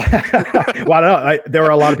 Right? Well, I don't know. There are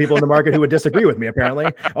a lot of people in the market who would disagree with me, apparently.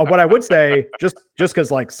 What I would say, just because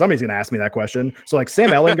like somebody's going to ask me that question. So like Sam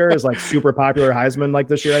Ehlinger is like super popular Heisman like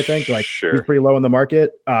this year, I think. Like sure. He's pretty low in the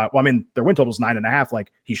market. Well, I mean, their win total is 9.5.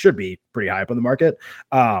 Like he should be pretty high up in the market.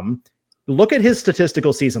 Look at his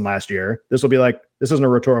statistical season last year. This isn't a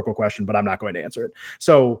rhetorical question, but I'm not going to answer it.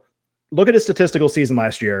 So look at his statistical season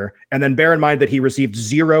last year, and then bear in mind that he received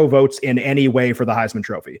 0 votes in any way for the Heisman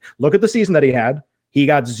Trophy. Look at the season that he had. He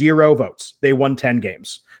got 0 votes. They won 10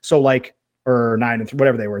 games. So like, or 9,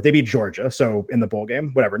 whatever they were. They beat Georgia. So in the bowl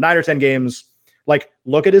game, whatever, 9 or 10 games. Like,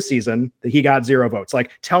 look at his season. He got 0 votes.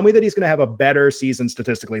 Like, tell me that he's going to have a better season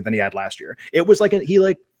statistically than he had last year. It was like,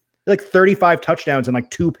 he 35 touchdowns and like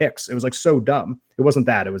 2 picks. It was like so dumb. It wasn't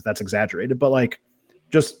that. That's exaggerated. But like,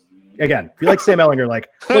 just again, if you like Sam Ehlinger, like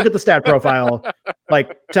look at the stat profile.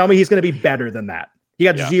 Like, tell me he's going to be better than that. He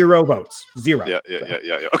got 0 votes. 0.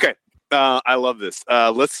 Yeah. Okay. I love this.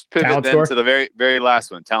 Let's pivot Talent then score? to the very, very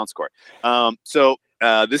last one, talent score. So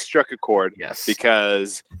this struck a chord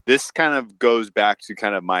because this kind of goes back to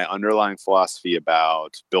kind of my underlying philosophy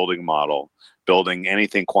about building model, building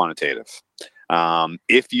anything quantitative.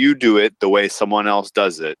 If you do it the way someone else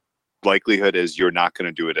does it, likelihood is you're not going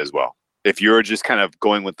to do it as well. If you're just kind of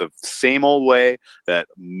going with the same old way that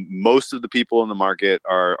most of the people in the market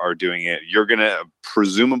are doing it, you're going to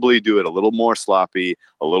presumably do it a little more sloppy,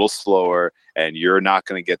 a little slower, and you're not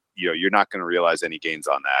going to get, you're not going to realize any gains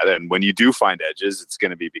on that. And when you do find edges, it's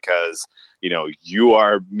going to be because, you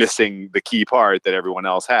are missing the key part that everyone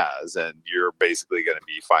else has, and you're basically going to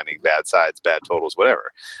be finding bad sides, bad totals,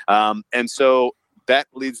 whatever. And so that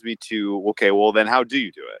leads me to, okay, well then how do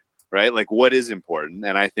you do it? Right? Like, what is important?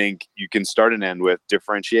 And I think you can start and end with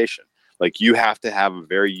differentiation. Like, you have to have a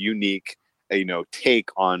very unique, take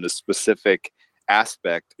on a specific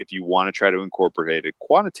aspect if you want to try to incorporate it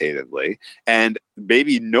quantitatively. And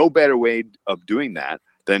maybe no better way of doing that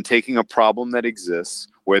than taking a problem that exists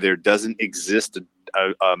where there doesn't exist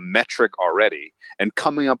a metric already and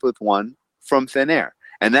coming up with one from thin air.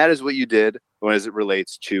 And that is what you did as it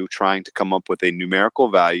relates to trying to come up with a numerical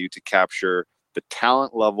value to capture the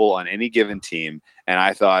talent level on any given team. And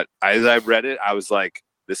I thought, as I read it, I was like,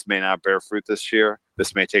 this may not bear fruit this year.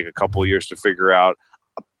 This may take a couple of years to figure out.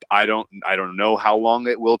 I don't know how long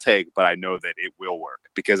it will take, but I know that it will work,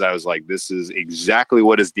 because I was like, this is exactly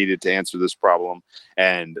what is needed to answer this problem.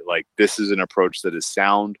 And like, this is an approach that is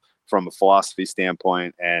sound from a philosophy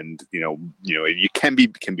standpoint. And, you can be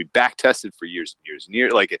back tested for years and years and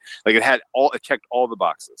years. Like it checked all the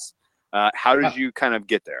boxes. How did you kind of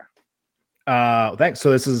get there? Thanks.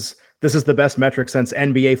 So this is the best metric since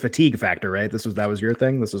NBA fatigue factor, right? That was your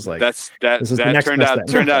thing. This was like that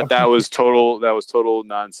turned out that was total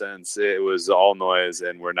nonsense. It was all noise,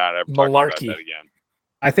 and we're not ever talking about that again.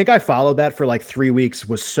 I think I followed that for like 3 weeks,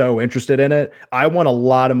 was so interested in it. I won a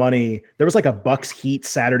lot of money. There was like a Bucks Heat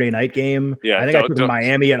Saturday night game. Yeah, I think I took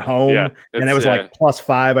Miami at home, and it was like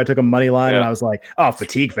 +5. I took a money line, and I was like, oh,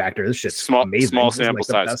 fatigue factor. This shit's amazing. Small sample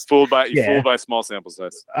size. Fooled by small sample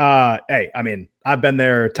size. Hey, I mean, I've been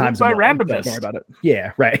there times by randomness. Don't worry about it.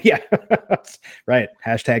 Yeah, right. Yeah, right.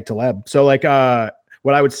 #Taleb. So like,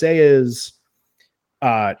 what I would say is,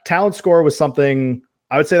 talent score was something.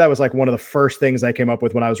 I would say that was like one of the first things I came up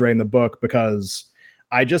with when I was writing the book, because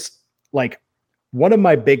I just like, one of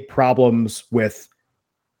my big problems with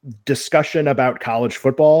discussion about college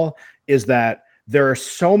football is that there are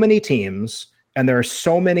so many teams and there are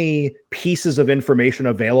so many pieces of information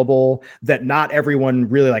available that not everyone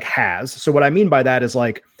really like has. So what I mean by that is,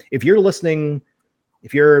 like, if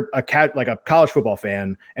you're a college football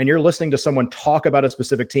fan and you're listening to someone talk about a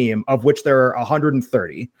specific team, of which there are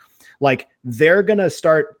 130, like, they're going to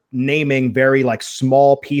start naming very like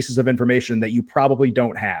small pieces of information that you probably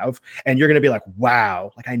don't have. And you're going to be like,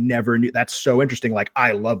 wow, like I never knew. That's so interesting. Like,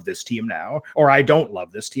 I love this team now, or I don't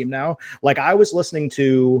love this team now. Like, I was listening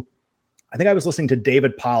to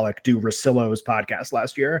David Pollack do Russillo's podcast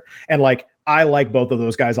last year. And like, I like both of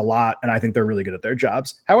those guys a lot, and I think they're really good at their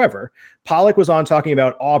jobs. However, Pollack was on talking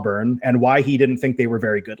about Auburn and why he didn't think they were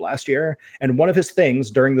very good last year. And one of his things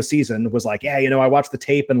during the season was like, yeah, I watched the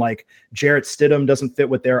tape, and like Jarrett Stidham doesn't fit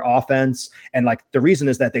with their offense. And like, the reason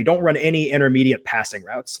is that they don't run any intermediate passing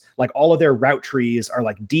routes. Like, all of their route trees are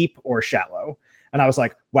like deep or shallow. And I was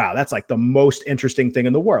like, wow, that's like the most interesting thing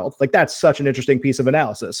in the world. Like, that's such an interesting piece of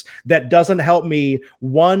analysis that doesn't help me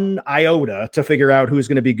one iota to figure out who's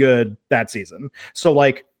going to be good that season. So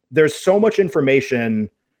like, there's so much information,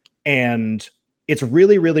 and it's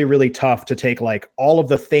really, really, really tough to take like all of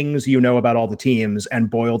the things about all the teams and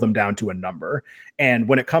boil them down to a number. And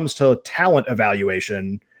when it comes to talent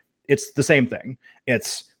evaluation, it's the same thing.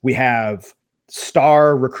 We have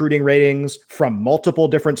star recruiting ratings from multiple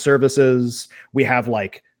different services. We have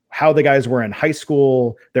like how the guys were in high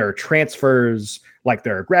school. There are transfers, like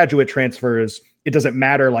there are graduate transfers. It doesn't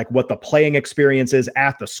matter like what the playing experience is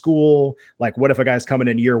at the school. Like, what if a guy's coming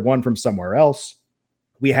in year one from somewhere else?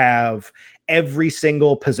 We have every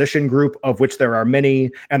single position group, of which there are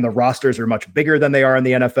many, and the rosters are much bigger than they are in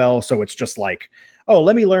the NFL. So it's just like, oh,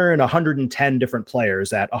 let me learn 110 different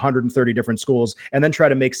players at 130 different schools and then try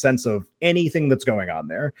to make sense of anything that's going on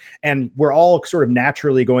there. And we're all sort of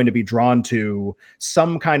naturally going to be drawn to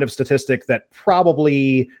some kind of statistic that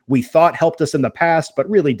probably we thought helped us in the past, but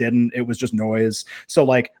really didn't. It was just noise. So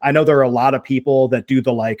like, I know there are a lot of people that do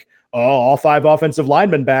the like, oh, all 5 offensive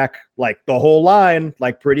linemen back, like the whole line,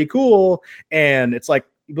 like pretty cool. And it's like,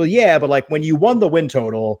 well, yeah, but like when you won the win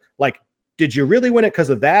total, like, did you really win it because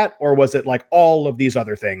of that? Or was it like all of these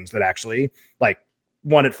other things that actually like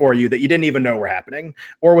won it for you that you didn't even know were happening?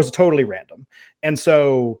 Or was it totally random? And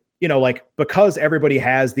so, like, because everybody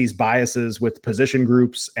has these biases with position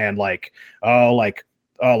groups and like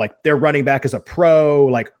their running back is a pro,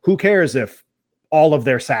 like who cares if all of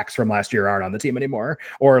their sacks from last year aren't on the team anymore?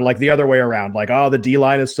 Or like the other way around, like, oh, the D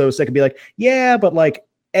line is so sick, and be like, yeah, but like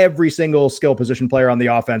every single skill position player on the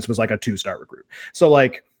offense was like a 2-star recruit. So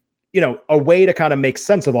like, a way to kind of make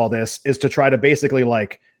sense of all this is to try to basically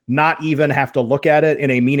like not even have to look at it in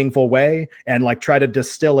a meaningful way and like try to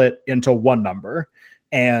distill it into one number.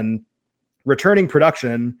 And returning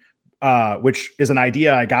production, which is an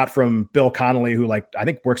idea I got from Bill Connolly, who like I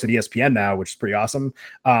think works at ESPN now, which is pretty awesome.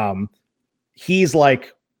 That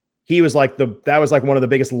was like one of the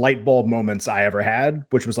biggest light bulb moments I ever had,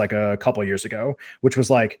 which was like a couple of years ago, which was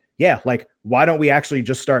like, yeah, like why don't we actually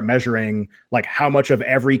just start measuring like how much of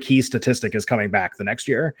every key statistic is coming back the next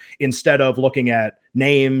year instead of looking at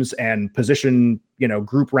names and position,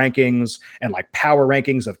 group rankings and like power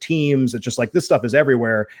rankings of teams. It's just like this stuff is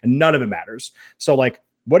everywhere and none of it matters. So like,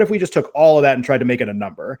 what if we just took all of that and tried to make it a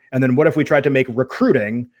number? And then what if we tried to make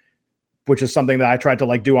recruiting, which is something that I tried to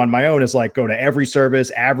like do on my own, is like go to every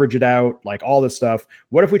service, average it out, like all this stuff.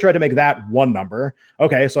 What if we tried to make that one number?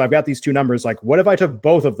 Okay, so I've got these two numbers. Like, what if I took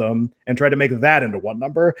both of them and tried to make that into one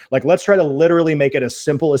number? Like, let's try to literally make it as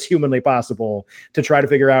simple as humanly possible to try to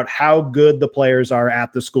figure out how good the players are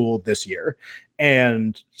at the school this year.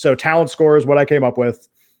 And so talent score is what I came up with.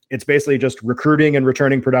 It's basically just recruiting and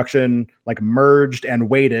returning production, like merged and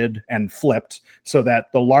weighted and flipped so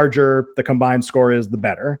that the larger the combined score is, the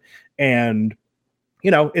better. And,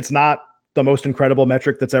 it's not the most incredible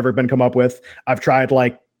metric that's ever been come up with. I've tried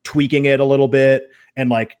like tweaking it a little bit and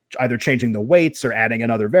like either changing the weights or adding in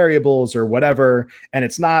other variables or whatever. And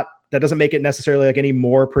that doesn't make it necessarily like any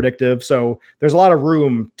more predictive. So there's a lot of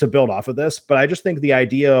room to build off of this. But I just think the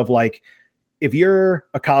idea of like, if you're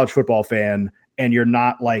a college football fan and you're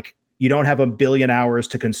not like, you don't have a billion hours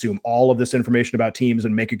to consume all of this information about teams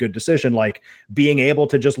and make a good decision, like being able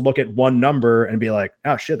to just look at one number and be like,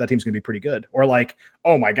 oh shit, that team's gonna be pretty good. Or like,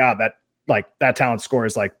 oh my God, that talent score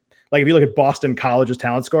is like if you look at Boston College's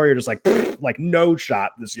talent score, you're just like no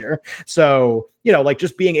shot this year. So, like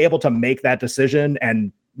just being able to make that decision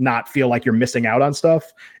and not feel like you're missing out on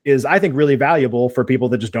stuff is, I think, really valuable for people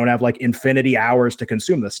that just don't have like infinity hours to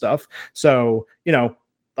consume this stuff. So,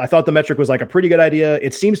 I thought the metric was like a pretty good idea.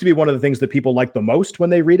 It seems to be one of the things that people like the most when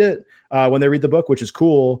they read it, when they read the book, which is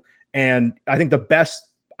cool. And I think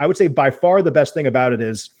I would say by far the best thing about it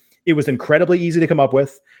is it was incredibly easy to come up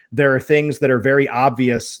with. There are things that are very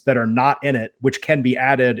obvious that are not in it, which can be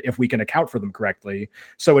added if we can account for them correctly.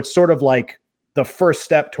 So it's sort of like the first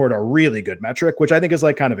step toward a really good metric, which I think is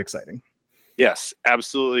like kind of exciting. Yes,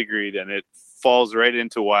 absolutely agreed. And it falls right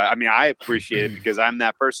into why, I appreciate it because I'm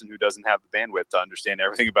that person who doesn't have the bandwidth to understand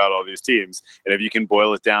everything about all these teams. And if you can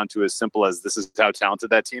boil it down to as simple as this is how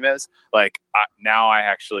talented that team is, like now I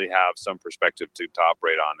actually have some perspective to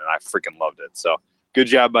operate on, and I freaking loved it. So good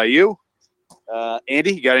job by you.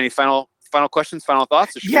 Andy, you got any final questions, final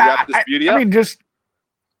thoughts? Or should we wrap this beauty up?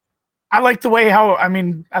 I like the way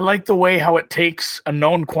how it takes a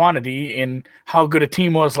known quantity in how good a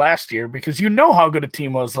team was last year, because how good a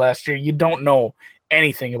team was last year. You don't know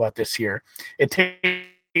anything about this year. It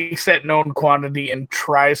takes that known quantity and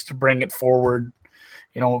tries to bring it forward,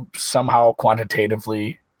 somehow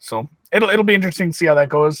quantitatively. So it'll be interesting to see how that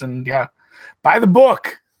goes. And yeah, buy the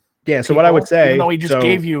book. Yeah. So what I would say, even though he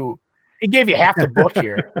gave you half the book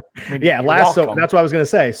here. So that's what I was going to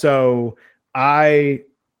say. So I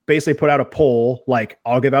basically put out a poll, like,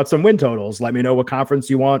 I'll give out some win totals. Let me know what conference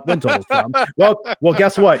you want win totals from. Well,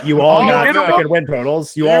 guess what? You all got fucking win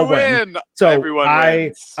totals. You all win. So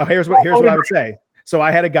here's what I would say. So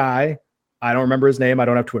I had a guy, I don't remember his name. I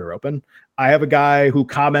don't have Twitter open. I have a guy who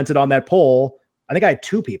commented on that poll. I think I had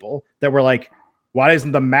two people that were like, why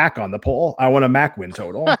isn't the MAC on the poll? I want a MAC win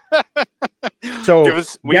total. So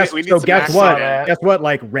guess what? Guess what?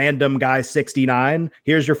 Like random guy 69.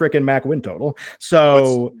 Here's your freaking MAC win total.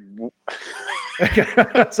 So,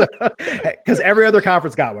 because every other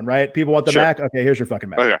conference got one, right? People want the MAC. Okay, here's your fucking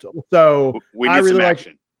MAC win total. So we need some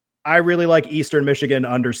action. I really like Eastern Michigan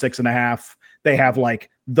under 6.5. They have like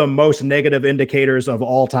the most negative indicators of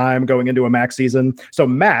all time going into a MAC season. So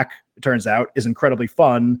MAC, it turns out, is incredibly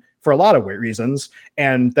fun for a lot of reasons,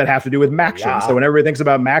 and that have to do with MACtion. Yeah. So when everybody thinks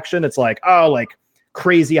about MACtion, it's like, oh, like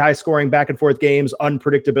crazy high scoring back and forth games,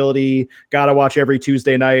 unpredictability, gotta watch every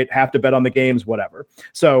Tuesday night, have to bet on the games, whatever.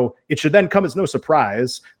 So it should then come as no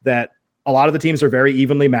surprise that a lot of the teams are very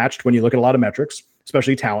evenly matched when you look at a lot of metrics,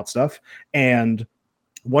 especially talent stuff. And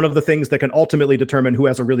one of the things that can ultimately determine who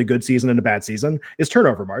has a really good season and a bad season is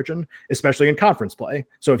turnover margin, especially in conference play.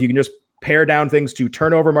 So if you can just pare down things to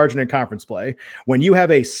turnover margin in conference play, when you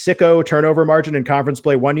have a sicko turnover margin in conference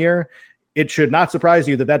play one year, it should not surprise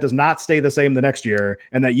you that that does not stay the same the next year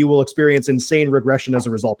and that you will experience insane regression as a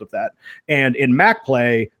result of that. And in MAC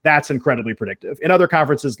play, that's incredibly predictive. In other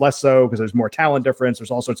conferences, less so because there's more talent difference.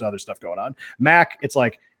 There's all sorts of other stuff going on. MAC, it's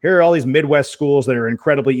like, here are all these Midwest schools that are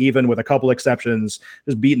incredibly even with a couple exceptions,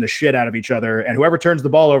 just beating the shit out of each other. And whoever turns the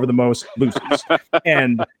ball over the most loses.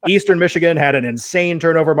 And Eastern Michigan had an insane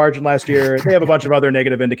turnover margin last year. They have a bunch of other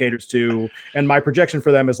negative indicators too. And my projection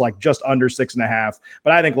for them is like just under 6.5.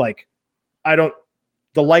 But I think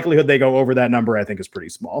the likelihood they go over that number, I think, is pretty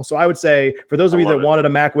small. So I would say for those of you that wanted a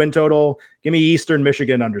MAC win total, give me Eastern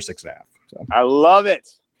Michigan under 6.5. So. I love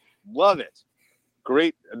it. Love it.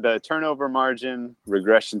 Great. The turnover margin,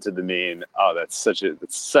 regression to the mean. Oh, that's such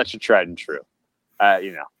a tried and true.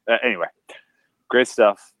 Anyway, great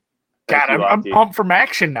stuff. God, I'm pumped from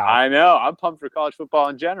action now. I know. I'm pumped for college football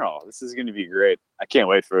in general. This is going to be great. I can't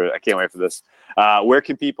wait for this. Where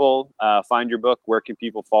can people find your book? Where can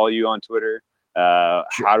people follow you on Twitter? Sure.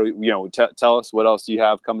 How do we, tell us what else you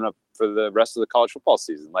have coming up for the rest of the college football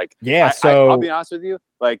season? I'll be honest with you.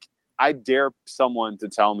 I dare someone to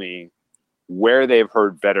tell me where they've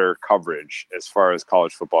heard better coverage as far as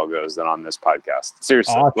college football goes than on this podcast.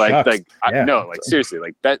 Seriously,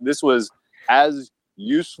 seriously, this was as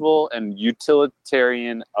useful and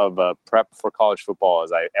utilitarian of a prep for college football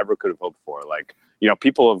as I ever could have hoped for.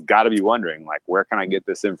 People have got to be wondering, where can I get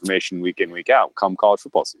this information week in, week out come college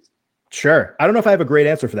football season? Sure. I don't know if I have a great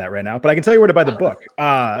answer for that right now, but I can tell you where to buy the book.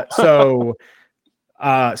 So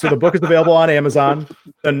the book is available on Amazon.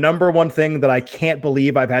 The number one thing that I can't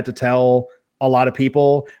believe I've had to tell a lot of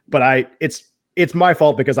people, but it's my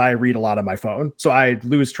fault because I read a lot on my phone. So I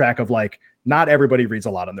lose track of not everybody reads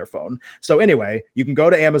a lot on their phone. So anyway, you can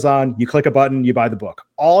go to Amazon, you click a button, you buy the book.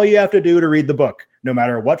 All you have to do to read the book, no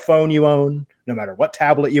matter what phone you own, no matter what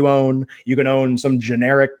tablet you own, you can own some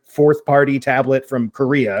generic fourth-party tablet from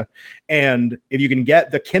Korea. And if you can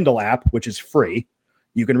get the Kindle app, which is free,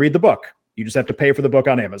 you can read the book. You just have to pay for the book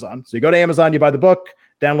on Amazon. So you go to Amazon, you buy the book,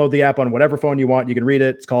 download the app on whatever phone you want. You can read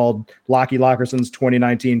it. It's called Lockie Lockerson's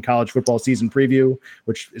 2019 College Football Season Preview,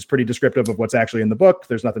 which is pretty descriptive of what's actually in the book.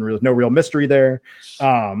 There's no real mystery there.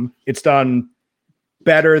 It's done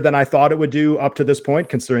better than I thought it would do up to this point,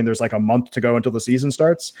 considering there's a month to go until the season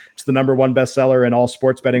starts. It's the number one bestseller in all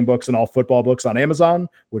sports betting books and all football books on Amazon,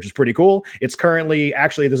 which is pretty cool. It's currently,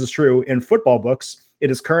 actually, this is true, in football books, it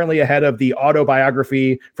is currently ahead of the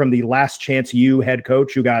autobiography from the Last Chance U head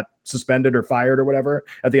coach who got suspended or fired or whatever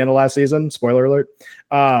at the end of last season. Spoiler alert.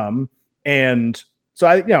 And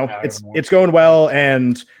so it's going well.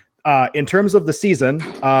 And in terms of the season,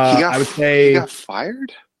 I would say he got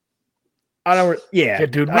fired. I don't. Yeah,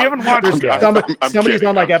 dude, we haven't watched it. Somebody's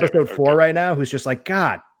on episode 4 right now who's just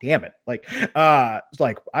God damn it.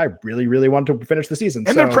 I really, really want to finish the season.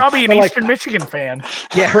 And they're probably an Eastern Michigan fan.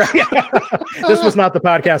 Yeah, right. This was not the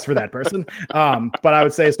podcast for that person. But I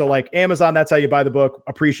would say, Amazon, that's how you buy the book.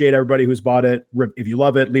 Appreciate everybody who's bought it. If you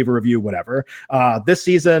love it, leave a review, whatever. This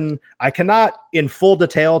season, I cannot in full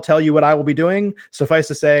detail tell you what I will be doing. Suffice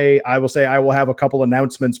to say I will have a couple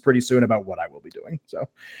announcements pretty soon about what I will be doing. So.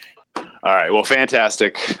 All right. Well,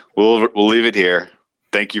 fantastic. We'll leave it here.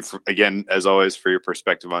 Thank you again, as always, for your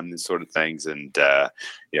perspective on these sort of things, and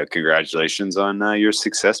congratulations on your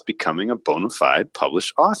success becoming a bona fide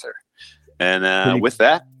published author. And with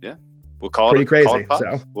that, we'll call pretty it crazy. Call it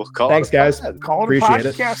so we'll call thanks, it guys. Call it Appreciate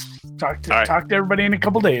a podcast. it. Talk to everybody in a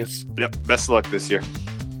couple days. Yep. Best of luck this year.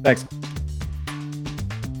 Thanks.